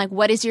 I'm like,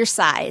 what is your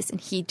size?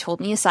 And he told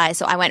me a size.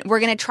 So I went,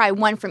 we're going to try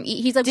one from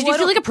each. He's like, did you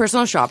feel like a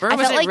personal shopper?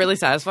 Was it really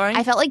satisfying?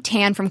 I felt like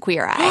Tan from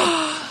Queer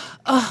Eye.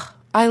 Oh,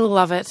 I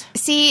love it.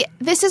 See,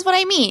 this is what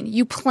I mean.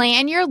 You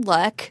plan your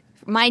look.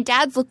 My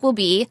dad's look will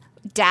be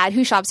dad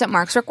who shops at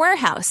Mark's Work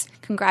Warehouse.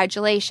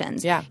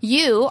 Congratulations. Yeah.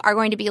 You are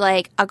going to be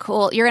like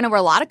you're going to wear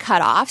a lot of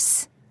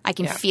cutoffs. I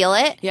can feel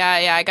it.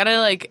 Yeah. I gotta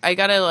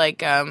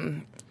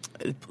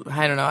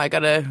I don't know. I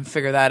gotta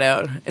figure that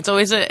out. It's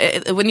always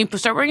when you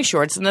start wearing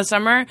shorts in the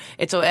summer.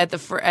 It's at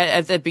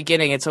the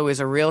beginning. It's always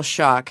a real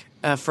shock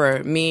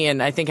for me,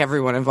 and I think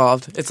everyone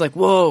involved. It's like,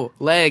 whoa,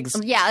 legs.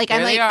 Yeah, like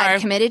I'm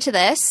committed to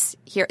this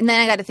here, and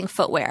then I got to think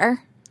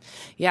footwear.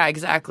 Yeah,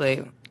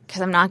 exactly.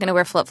 Because I'm not going to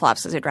wear flip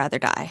flops because I'd rather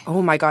die.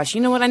 Oh my gosh!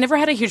 You know what? I never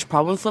had a huge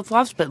problem with flip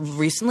flops, but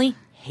recently.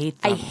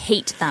 Hate them. I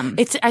hate them.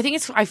 I think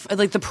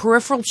like the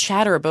peripheral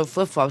chatter about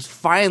flip flops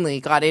finally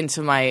got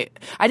into my.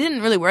 I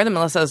didn't really wear them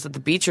unless I was at the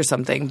beach or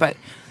something, but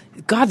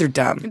God, they're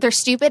dumb. They're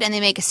stupid, and they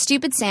make a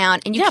stupid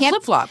sound, and you can't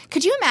flip flop.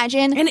 Could you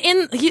imagine?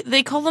 And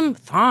they call them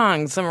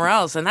thongs somewhere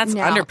else, and that's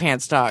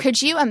underpants talk.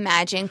 Could you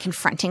imagine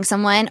confronting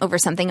someone over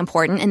something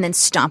important and then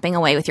stomping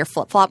away with your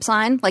flip flops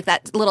on, like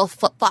that little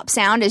flip flop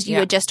sound, as you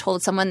had just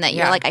told someone that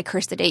you're like, I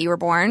cursed the day you were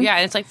born. Yeah,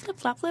 and it's like flip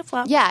flop, flip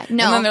flop. Yeah,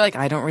 no. And then they're like,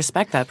 I don't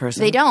respect that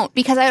person. They don't,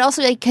 because I'd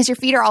also because your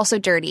feet are also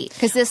dirty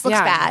because this looks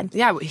bad.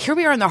 Yeah, here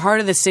we are in the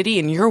heart of the city,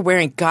 and you're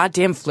wearing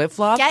goddamn flip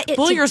flops. Get it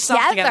Pull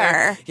yourself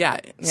together. Yeah.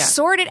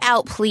 Sort it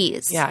out, please.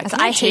 Yeah.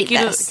 I hate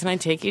this. Can I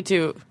take you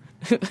to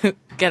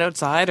get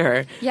outside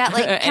or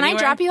can I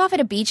drop you off at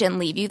a beach and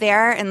leave you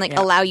there and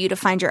allow you to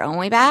find your own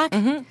way back?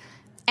 Mm-hmm.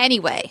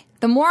 Anyway,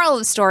 the moral of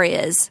the story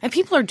is, and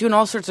people are doing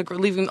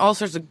leaving all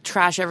sorts of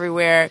trash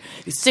everywhere.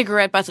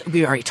 Cigarette butts.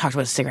 We already talked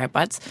about cigarette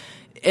butts.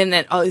 And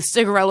then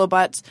cigarello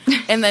butts,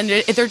 and then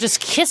they're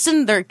just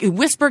they're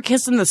whisper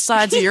kissing the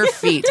sides of your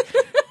feet.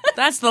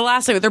 That's the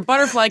last thing. They're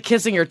butterfly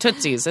kissing your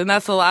tootsies, and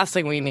that's the last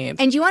thing we need.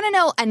 And you want to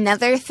know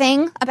another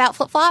thing about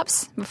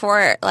flip-flops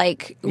before,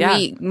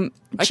 we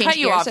I cut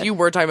you off. You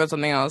were talking about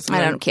something else.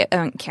 I don't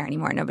care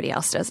anymore. Nobody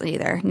else does it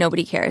either.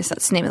 Nobody cares.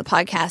 That's the name of the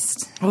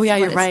podcast. Oh, yeah,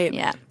 you're right.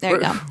 Yeah, there you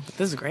go.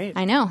 This is great.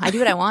 I know. I do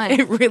what I want.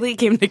 It really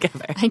came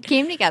together. It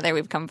came together.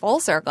 We've come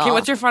full circle. Okay,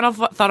 what's your final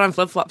thought on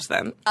flip-flops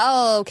then?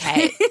 Oh,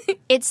 okay.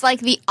 It's like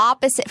the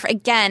opposite.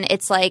 Again,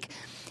 it's like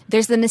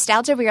there's the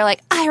nostalgia where you're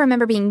like, I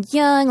remember being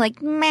young,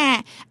 like,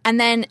 meh. And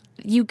then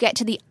you get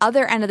to the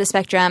other end of the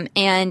spectrum,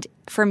 and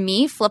for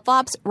me,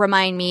 flip-flops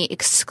remind me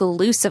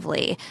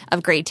exclusively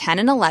of grade 10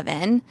 and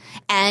 11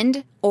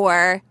 and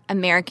or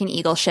American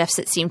Eagle shifts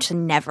that seem to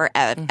never,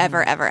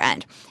 ever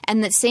end.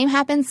 And the same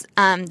happens,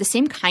 the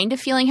same kind of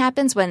feeling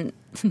happens when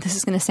 – this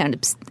is going to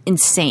sound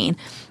insane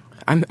 –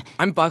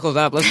 I'm buckled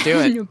up. Let's do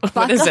it.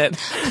 What is it?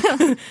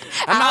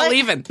 I'm not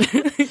leaving.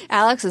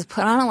 Alex has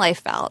put on a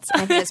life belt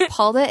and he has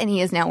pulled it, and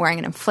he is now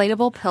wearing an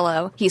inflatable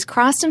pillow. He's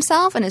crossed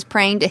himself and is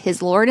praying to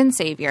his Lord and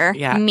Savior,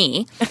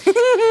 me.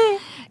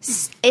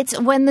 It's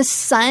when the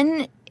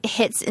sun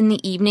hits in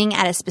the evening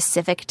at a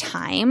specific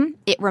time.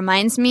 It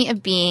reminds me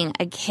of being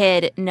a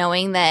kid,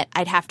 knowing that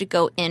I'd have to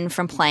go in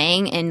from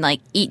playing and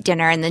eat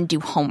dinner and then do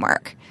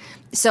homework.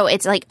 So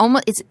it's like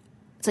almost it's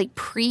like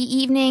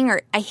pre-evening,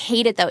 or I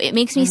hate it though. It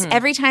makes me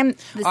every time.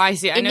 I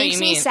see. I know what you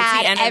mean. It makes me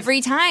sad every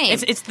time.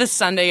 It's the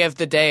Sunday of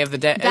the day of the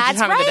day. That's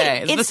the time right. Of the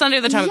day. It's the Sunday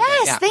of the time. Yes, of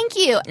the day. Yeah. Thank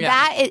you.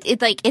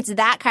 Yeah. It's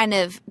that kind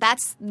of.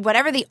 That's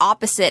whatever the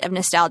opposite of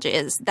nostalgia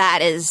is.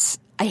 That is.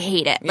 I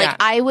hate it. Yeah.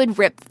 I would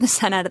rip the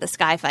sun out of the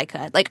sky if I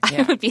could.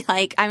 I would be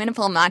like, I'm going to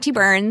pull Monty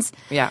Burns.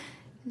 Yeah.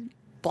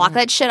 Block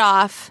that shit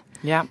off.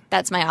 Yeah.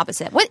 That's my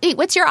opposite.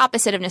 What's your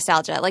opposite of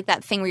nostalgia? Like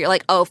that thing where you're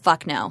like, oh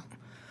fuck no.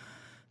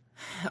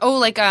 Oh,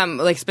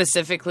 like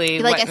specifically,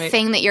 like a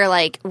thing that you're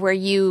like, where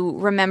you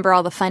remember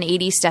all the fun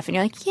 80s stuff and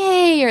you're like,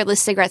 yay, or the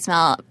cigarette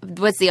smell.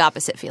 What's the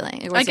opposite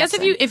feeling? I guess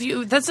if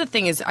you that's the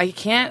thing is I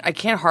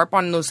can't harp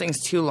on those things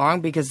too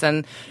long, because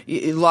then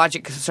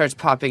logic starts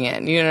popping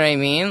in. You know what I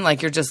mean?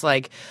 Like you're just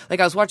like I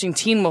was watching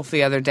Teen Wolf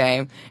the other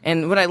day,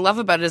 and what I love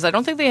about it is I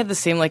don't think they had the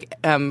same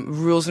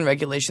rules and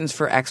regulations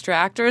for extra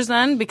actors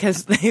then,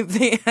 because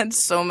they had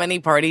so many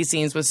party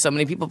scenes with so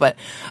many people. But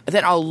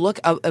then I'll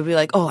be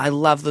like, oh, I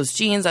love those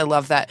jeans. I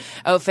love that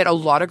outfit. A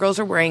lot of girls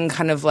are wearing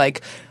kind of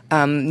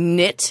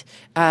knit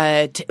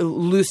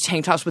loose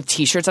tank tops with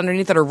t-shirts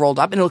underneath that are rolled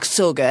up, and it looks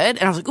so good.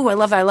 And I was like, oh, I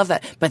love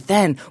that. But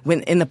then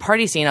when in the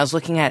party scene, I was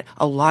looking at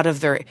a lot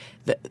of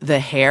the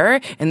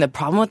hair, and the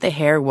problem with the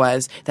hair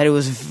was that it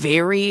was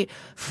very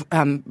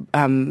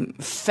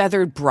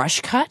feathered brush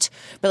cut,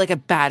 but like a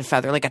bad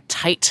feather, like a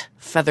tight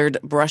feathered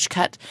brush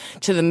cut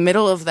to the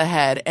middle of the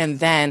head, and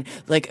then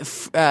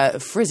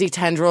frizzy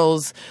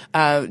tendrils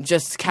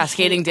just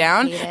cascading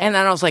down. And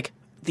then I was like,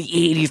 the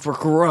 80s were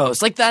gross.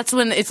 That's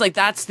when it's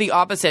that's the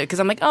opposite, because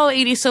I'm like, oh,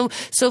 80s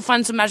so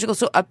fun, so magical,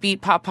 so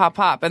upbeat, pop, pop,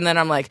 pop. And then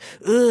I'm like,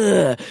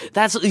 ugh,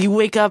 you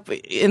wake up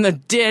in the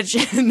ditch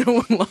and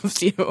no one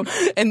loves you,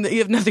 and you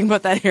have nothing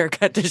but that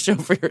haircut to show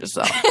for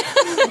yourself.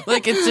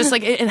 It's just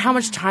and how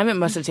much time it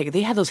must have taken.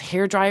 They had those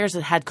hair dryers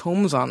that had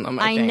combs on them.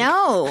 I think.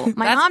 know.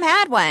 My mom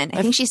had one.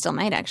 I think she still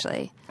might,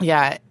 actually.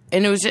 Yeah.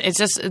 And it's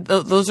just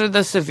those are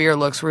the severe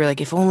looks where you're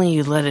like, if only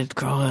you let it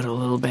grow out a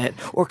little bit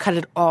or cut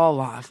it all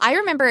off. I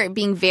remember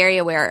being very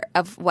aware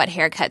of what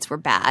haircuts were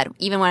bad,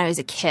 even when I was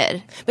a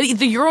kid. But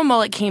the Euro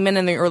mullet came in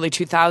the early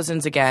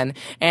 2000s again,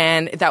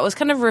 and that was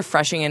kind of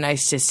refreshing and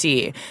nice to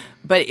see.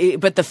 But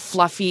the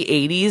fluffy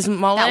 80s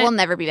mullet, That will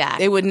never be back.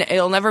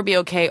 It'll never be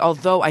okay.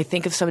 Although I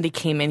think if somebody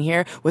came in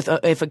here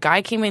if a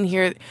guy came in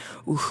here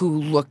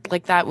who looked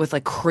like that with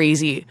like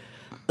crazy,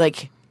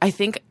 like. I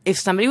think if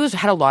somebody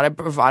had a lot of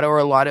bravado or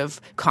a lot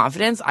of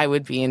confidence, I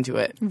would be into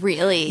it.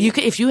 Really? You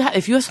could, if you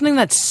have something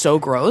that's so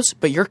gross,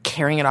 but you're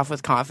carrying it off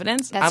with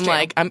confidence. That's I'm true.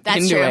 like, I'm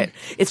That's into true. it.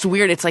 It's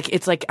weird. It's like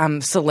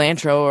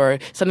cilantro or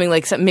something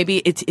like maybe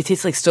it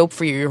tastes like soap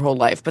for you your whole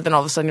life, but then all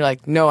of a sudden you're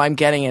like, no, I'm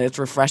getting it. It's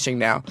refreshing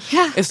now.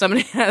 Yeah. If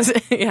somebody has,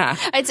 yeah.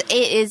 It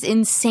is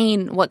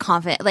insane what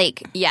confident.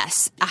 Like,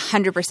 yes,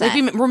 100%.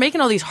 Like we're making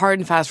all these hard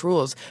and fast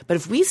rules, but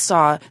if we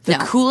saw the No.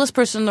 coolest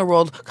person in the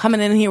world coming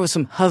in here with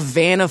some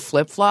Havana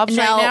flip flops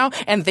No. right now,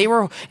 and they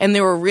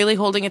were really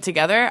holding it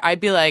together, I'd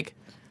be like,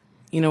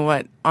 you know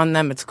what? On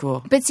them, it's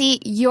cool. But see,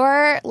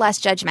 you're less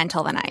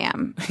judgmental than I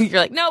am. You're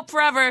like, nope,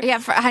 forever. Yeah,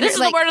 this is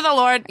the word of the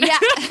Lord. Yeah.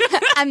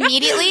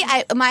 Immediately,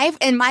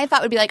 my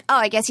thought would be like, oh,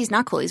 I guess he's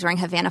not cool. He's wearing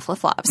Havana flip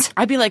flops.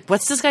 I'd be like,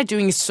 what's this guy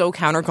doing? He's so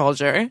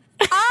counterculture.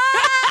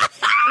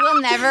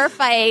 We'll never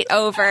fight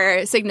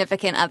over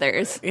significant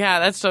others Yeah,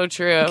 that's so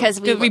true. Because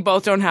we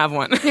both don't have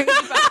one.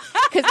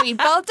 because we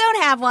both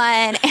don't have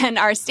one, and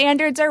our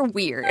standards are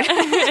weird.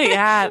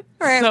 Yeah.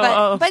 Right,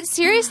 So, but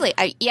seriously,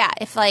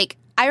 if like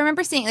I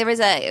remember seeing there was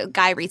a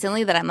guy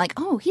recently that I'm like,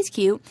 oh, he's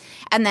cute,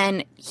 and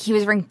then he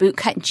was wearing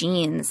bootcut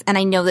jeans, and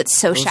I know that's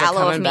so are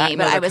shallow of coming me, back.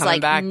 but Those I are was coming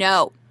like, back.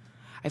 no.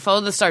 I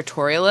followed the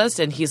sartorialist,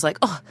 and he's like,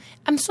 oh,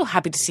 I'm so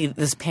happy to see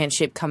this pant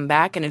shape come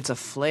back, and it's a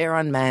flare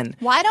on men.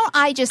 Why don't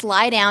I just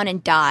lie down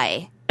and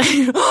die?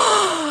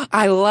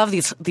 I love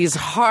these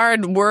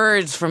hard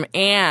words from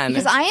Anne.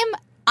 Because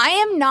I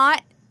am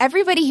not.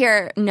 Everybody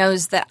here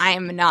knows that I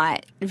am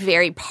not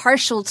very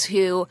partial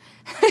to.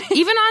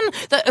 Even on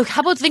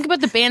how about think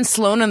about the band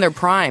Sloan in their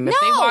prime? If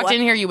they No. walked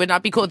in here, you would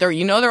not be cool.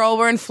 They're all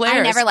wearing flares.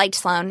 I never liked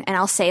Sloan, and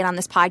I'll say it on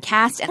this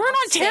podcast. And We're in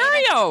I'll say it-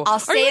 Ontario. I'll Are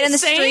say you it in the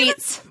insane?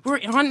 streets.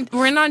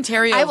 We're in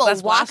Ontario. I will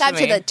That's walk up to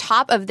blasphemy. the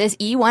top of this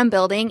E1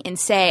 building and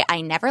say,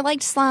 I never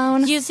liked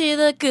Sloan. You see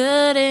the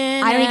good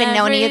in I don't even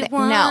know any of it. No.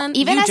 everyone.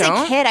 Even You as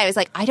don't? a kid, I was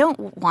like, I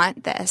don't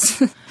want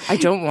this. I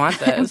don't want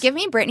this. Give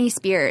me Britney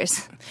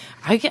Spears.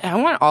 I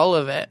want all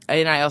of it,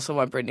 and I also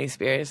want Britney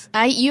Spears.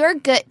 You're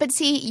good. But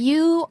see,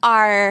 you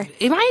are.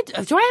 Do I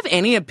have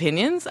any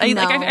opinions? No.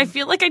 I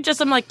feel like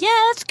I'm like, yeah,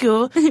 that's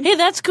cool. Hey,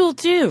 that's cool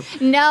too.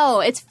 No,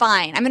 it's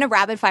fine. I'm going to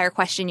rapid fire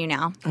question you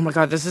now. Oh my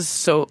god, this is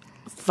so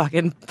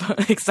fucking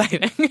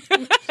exciting.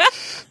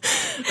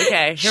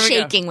 Okay, here we go.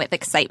 Shaking with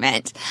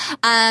excitement.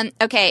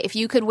 Okay, if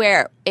you could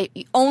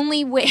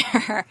only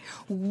wear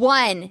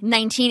one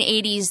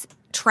 1980s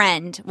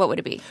trend, what would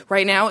it be?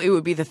 Right now, it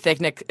would be the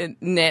thick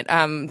knit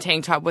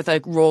tank top with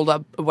a rolled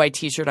up white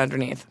t-shirt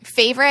underneath.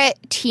 Favorite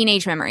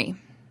teenage memory?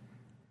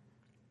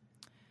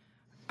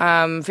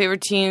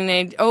 Favorite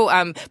teenage?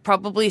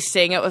 Probably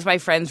staying out with my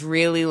friends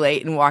really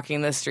late and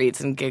walking the streets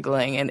and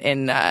giggling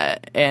and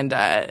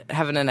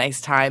having a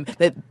nice time.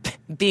 But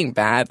being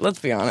bad, let's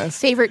be honest.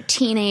 Favorite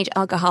teenage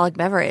alcoholic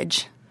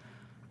beverage?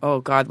 Oh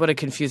God, what a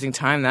confusing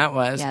time that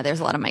was. Yeah, there's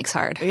a lot of Mike's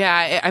Hard.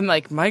 Yeah, I'm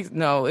like, Mike.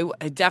 No,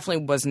 it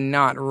definitely was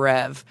not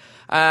Rev.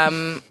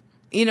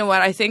 You know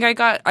what? I think I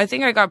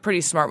got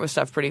pretty smart with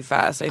stuff pretty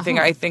fast. I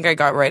think I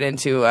got right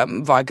into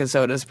vodka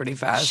sodas pretty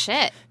fast.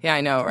 Shit. Yeah,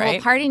 I know, right?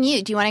 Well, pardon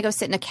you. Do you want to go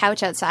sit in a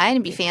couch outside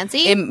and be fancy?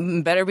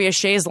 It better be a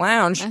chaise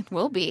lounge.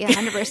 Will be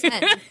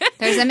 100%.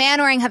 There's a man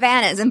wearing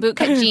Havanas and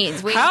bootcut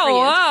jeans waiting for you.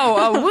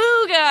 Hello,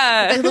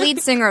 a The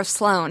lead singer of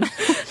Sloan.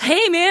 wooga.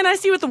 Hey, man, I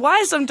see you with the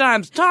Y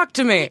sometimes. Talk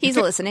to me. He's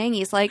listening.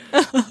 He's like,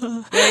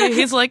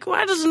 He's like,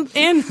 why doesn't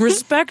Anne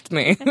respect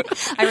me?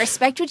 I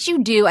respect what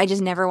you do. I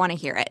just never want to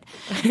hear it.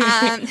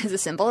 It's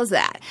as simple as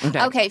that.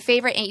 Okay,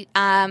 favorite.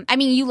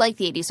 You like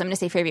the 80s, so I'm going to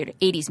say favorite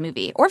 80s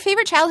movie or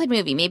favorite childhood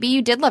movie. Maybe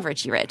you did love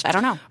Richie Rich. I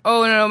don't know.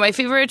 Oh, no, my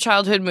favorite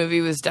childhood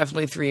movie was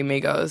definitely Three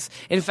Amigos.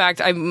 In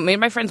fact, I made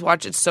my friends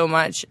watch it so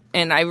much,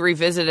 and I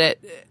revisit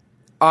it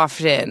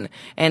often,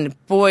 and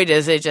boy,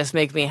 does it just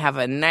make me have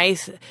a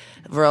nice,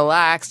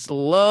 relaxed,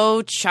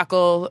 low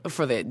chuckle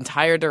for the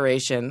entire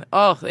duration.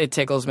 Oh, it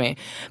tickles me.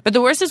 But the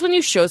worst is when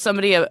you show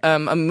somebody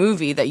a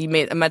movie that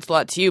meant a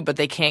lot to you, but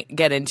they can't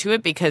get into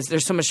it because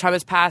there's so much time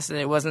has passed and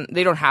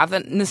they don't have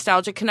that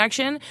nostalgic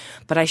connection.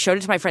 But I showed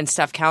it to my friend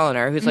Steph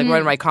Callender, who's like one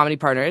of my comedy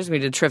partners. We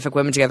did Terrific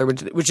Women together,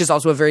 which is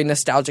also a very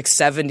nostalgic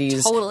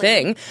 70s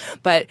thing.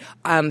 But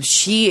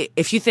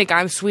if you think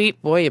I'm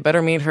sweet, boy, you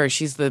better meet her.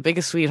 She's the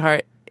biggest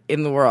sweetheart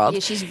in the world. Yeah,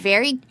 she's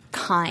very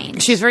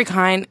kind. She's very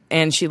kind,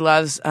 and she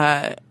loves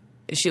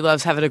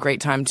having a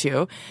great time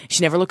too.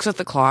 She never looks at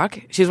the clock.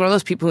 She's one of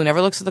those people who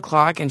never looks at the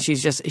clock, and she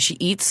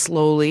eats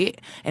slowly.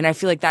 And I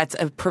feel like that's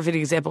a perfect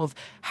example of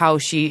how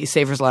she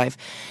savors life.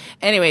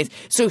 Anyways,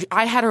 so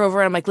I had her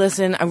over, and I'm like,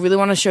 listen, I really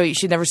want to show you.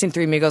 She'd never seen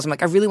Three Amigos. I'm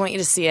like, I really want you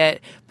to see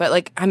it, but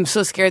like, I'm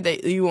so scared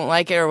that you won't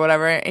like it or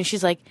whatever. And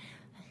she's like,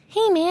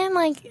 hey, man,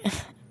 like,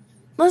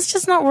 let's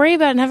just not worry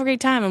about it and have a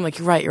great time. I'm like,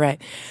 you're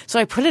right. So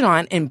I put it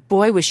on, and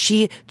boy, was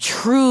she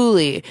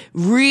truly,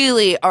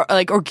 really,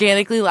 like,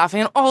 organically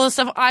laughing at all the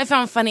stuff I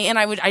found funny. And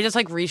I just,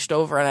 like, reached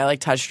over and I, like,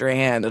 touched her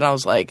hand. And I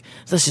was like,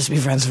 let's just be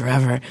friends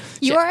forever.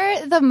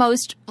 You're the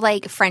most,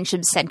 like,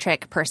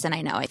 friendship-centric person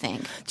I know, I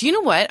think. Do you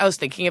know what I was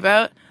thinking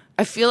about?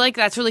 I feel like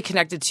that's really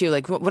connected to,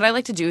 like, what I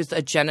like to do is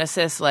a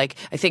genesis. Like,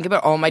 I think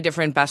about all my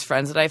different best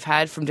friends that I've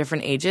had from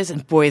different ages,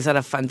 and boy, is that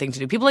a fun thing to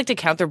do. People like to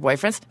count their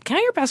boyfriends.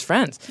 Count your best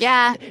friends.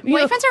 Yeah. Boyfriends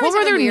are always what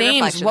were their a weird names?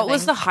 reflection What of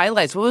was things. the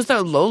highlights? What was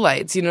their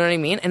lowlights? You know what I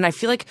mean? And I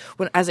feel like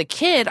as a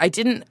kid, I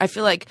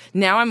feel like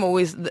now I'm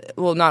always,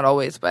 well, not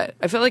always, but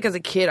I feel like as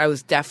a kid, I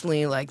was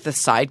definitely like the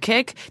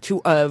sidekick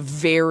to a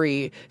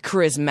very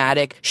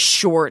charismatic,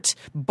 short,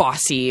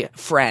 bossy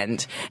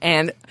friend.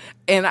 And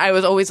I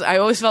always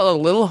felt a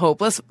little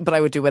hopeless, but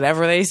I would do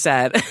whatever they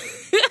said.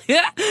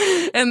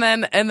 and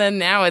then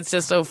now it's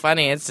just so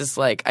funny. It's just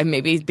like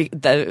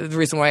the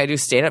reason why I do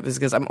stand up is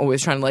because I'm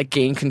always trying to like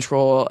gain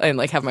control and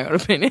like have my own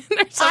opinion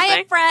or something. I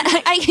have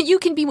friend. You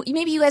can be.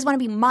 Maybe you guys want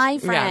to be my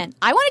friend.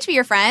 Yeah. I wanted to be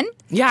your friend.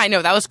 Yeah, I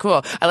know, that was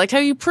cool. I liked how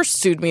you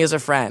pursued me as a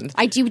friend.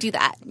 I do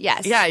that.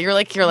 Yes. Yeah, you're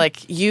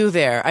like you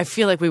there. I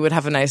feel like we would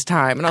have a nice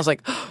time, and I was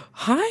like,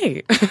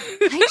 hi.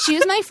 I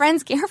choose my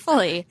friends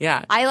carefully.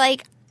 Yeah.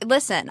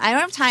 Listen, I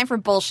don't have time for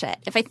bullshit.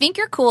 If I think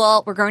you're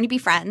cool, we're going to be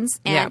friends.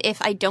 And if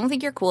I don't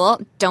think you're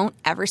cool, don't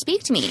ever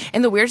speak to me.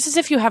 And the weirdest is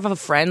if you have a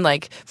friend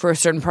like for a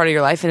certain part of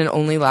your life and it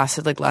only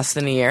lasted like less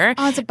than a year.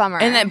 Oh, it's a bummer.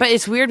 But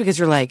it's weird because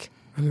you're like,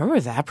 remember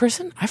that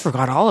person? I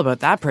forgot all about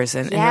that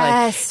person. And you're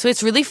like, so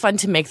it's really fun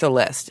to make the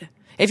list.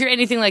 If you're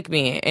anything like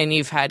me and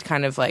you've had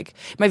kind of like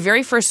my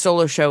very first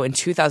solo show in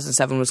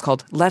 2007 was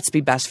called Let's Be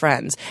Best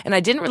Friends. And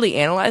I didn't really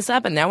analyze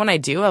that. But now when I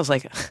do, I was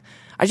like,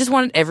 I just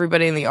wanted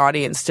everybody in the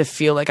audience to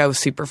feel like I was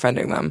super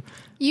friending them.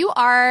 You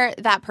are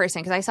that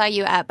person because I saw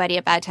you at Buddy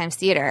at Bad Times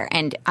Theater,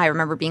 and I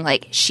remember being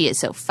like, she is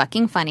so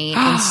fucking funny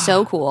and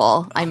so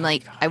cool. I'm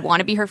like, I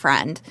want to be her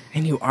friend.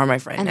 And you are my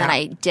friend And now. then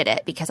I did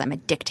it because I'm a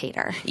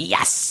dictator.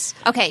 Yes.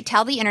 Okay,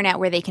 tell the internet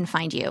where they can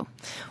find you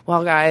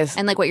Well, guys.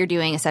 and like what you're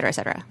doing, et cetera, et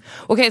cetera.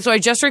 Okay, so I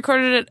just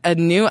recorded a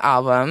new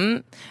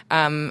album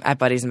at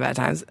Buddies and Bad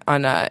Times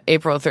on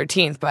April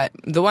 13th, but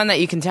the one that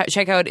you can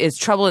check out is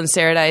Trouble in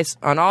Saradice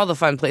on all the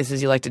fun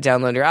places you like to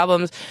download your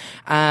albums.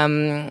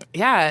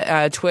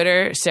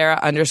 Twitter,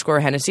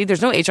 Sarah_Hennessy.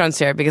 There's no H on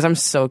Sarah because I'm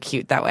so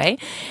cute that way.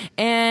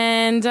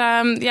 And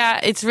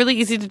it's really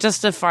easy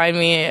to find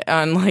me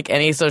on like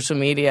any social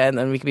media, and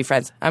then we can be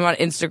friends. I'm on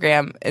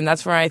Instagram, and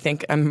that's where I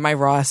think I'm my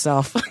raw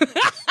self.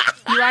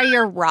 You are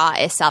your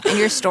rawest self, and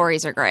your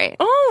stories are great.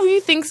 Oh,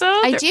 you think so?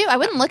 I do. I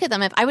wouldn't look at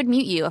them I would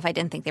mute you if I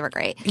didn't think they were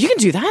great. You can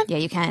do that? Yeah,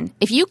 you can.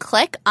 If you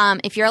click,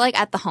 if you're like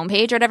at the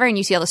homepage or whatever, and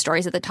you see all the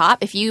stories at the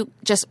top, if you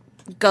just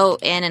go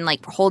in and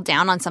like hold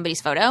down on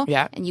somebody's photo,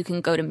 and you can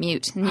go to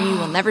mute, and you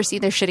will never see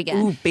their shit again.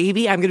 Ooh,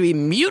 baby, I'm going to be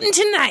muting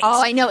tonight.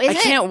 Oh, I know. I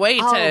can't wait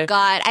to. Oh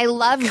God, I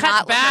love cut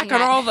not back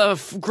on all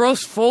the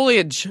gross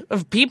foliage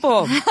of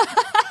people.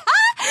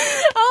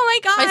 Oh my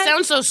God, I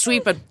sound so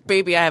sweet, but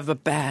baby, I have a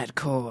bad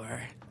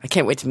core. I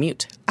can't wait to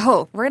mute.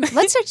 Oh,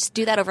 let's just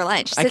do that over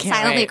lunch. Sit can't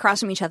silently wait. across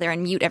from each other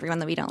and mute everyone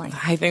that we don't like.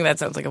 I think that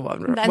sounds like a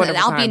wonderful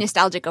I'll be time.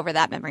 nostalgic over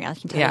that memory. I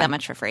can tell you that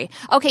much for free.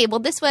 Okay, well,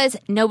 this was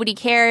Nobody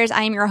Cares.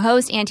 I am your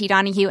host, Auntie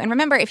Donahue. And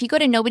remember, if you go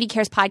to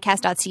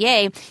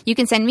nobodycarespodcast.ca, you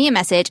can send me a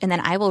message, and then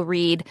I will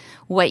read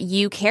what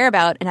you care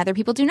about and other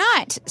people do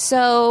not.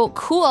 So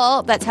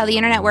cool. That's how the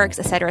internet works,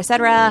 et cetera, et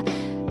cetera.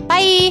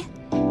 Bye.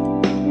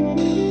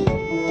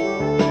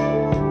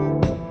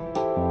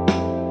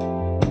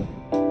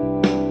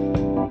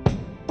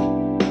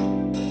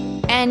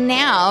 And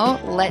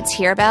now let's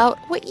hear about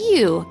what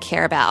you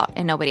care about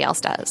and nobody else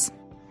does.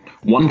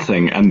 One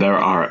thing, and there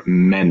are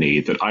many,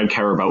 that I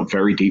care about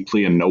very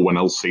deeply and no one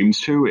else seems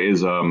to,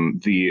 is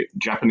the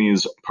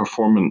Japanese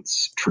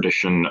performance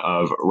tradition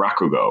of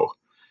rakugo.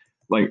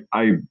 Like,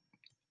 I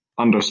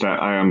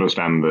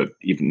understand that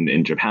even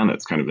in Japan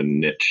it's kind of a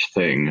niche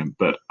thing,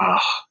 but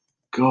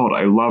God,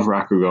 I love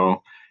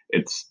rakugo.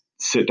 It's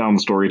sit-down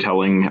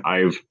storytelling.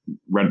 I've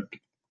read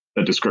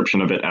a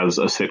description of it as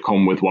a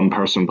sitcom with one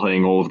person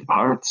playing all of the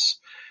parts.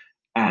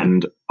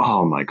 And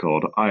oh my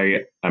God,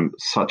 I am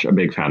such a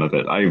big fan of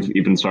it. I've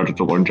even started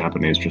to learn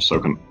Japanese just so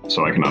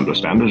I can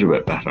understand it a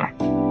bit better.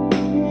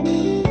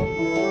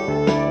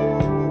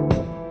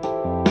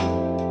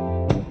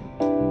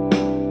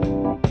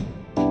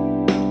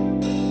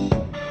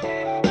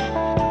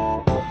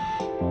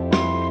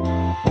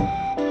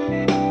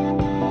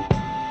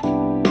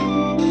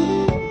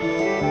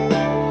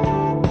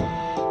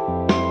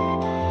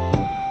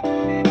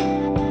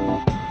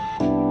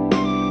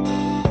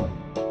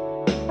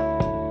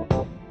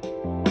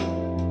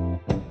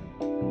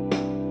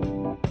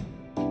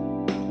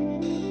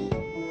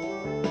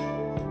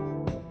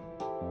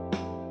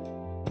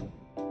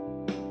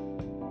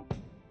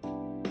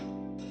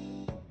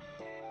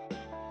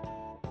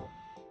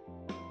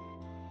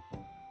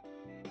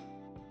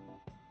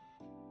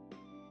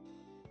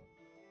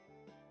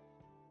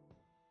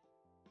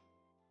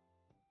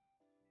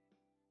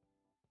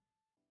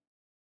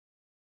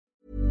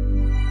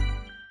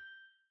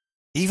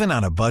 Even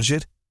on a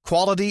budget,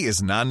 quality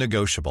is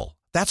non-negotiable.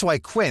 That's why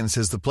Quince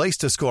is the place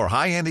to score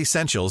high-end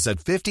essentials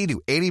at 50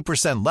 to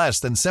 80% less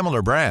than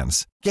similar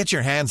brands. Get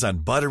your hands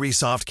on buttery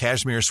soft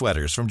cashmere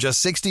sweaters from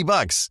just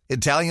 $60,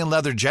 Italian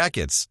leather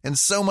jackets, and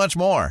so much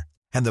more.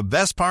 And the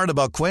best part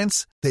about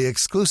Quince, they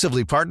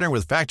exclusively partner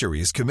with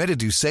factories committed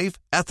to safe,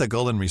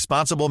 ethical, and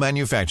responsible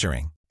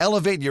manufacturing.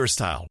 Elevate your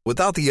style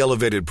without the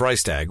elevated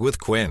price tag with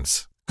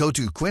Quince. Go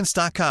to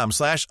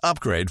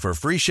quince.com/upgrade for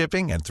free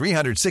shipping and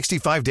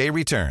 365-day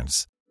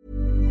returns.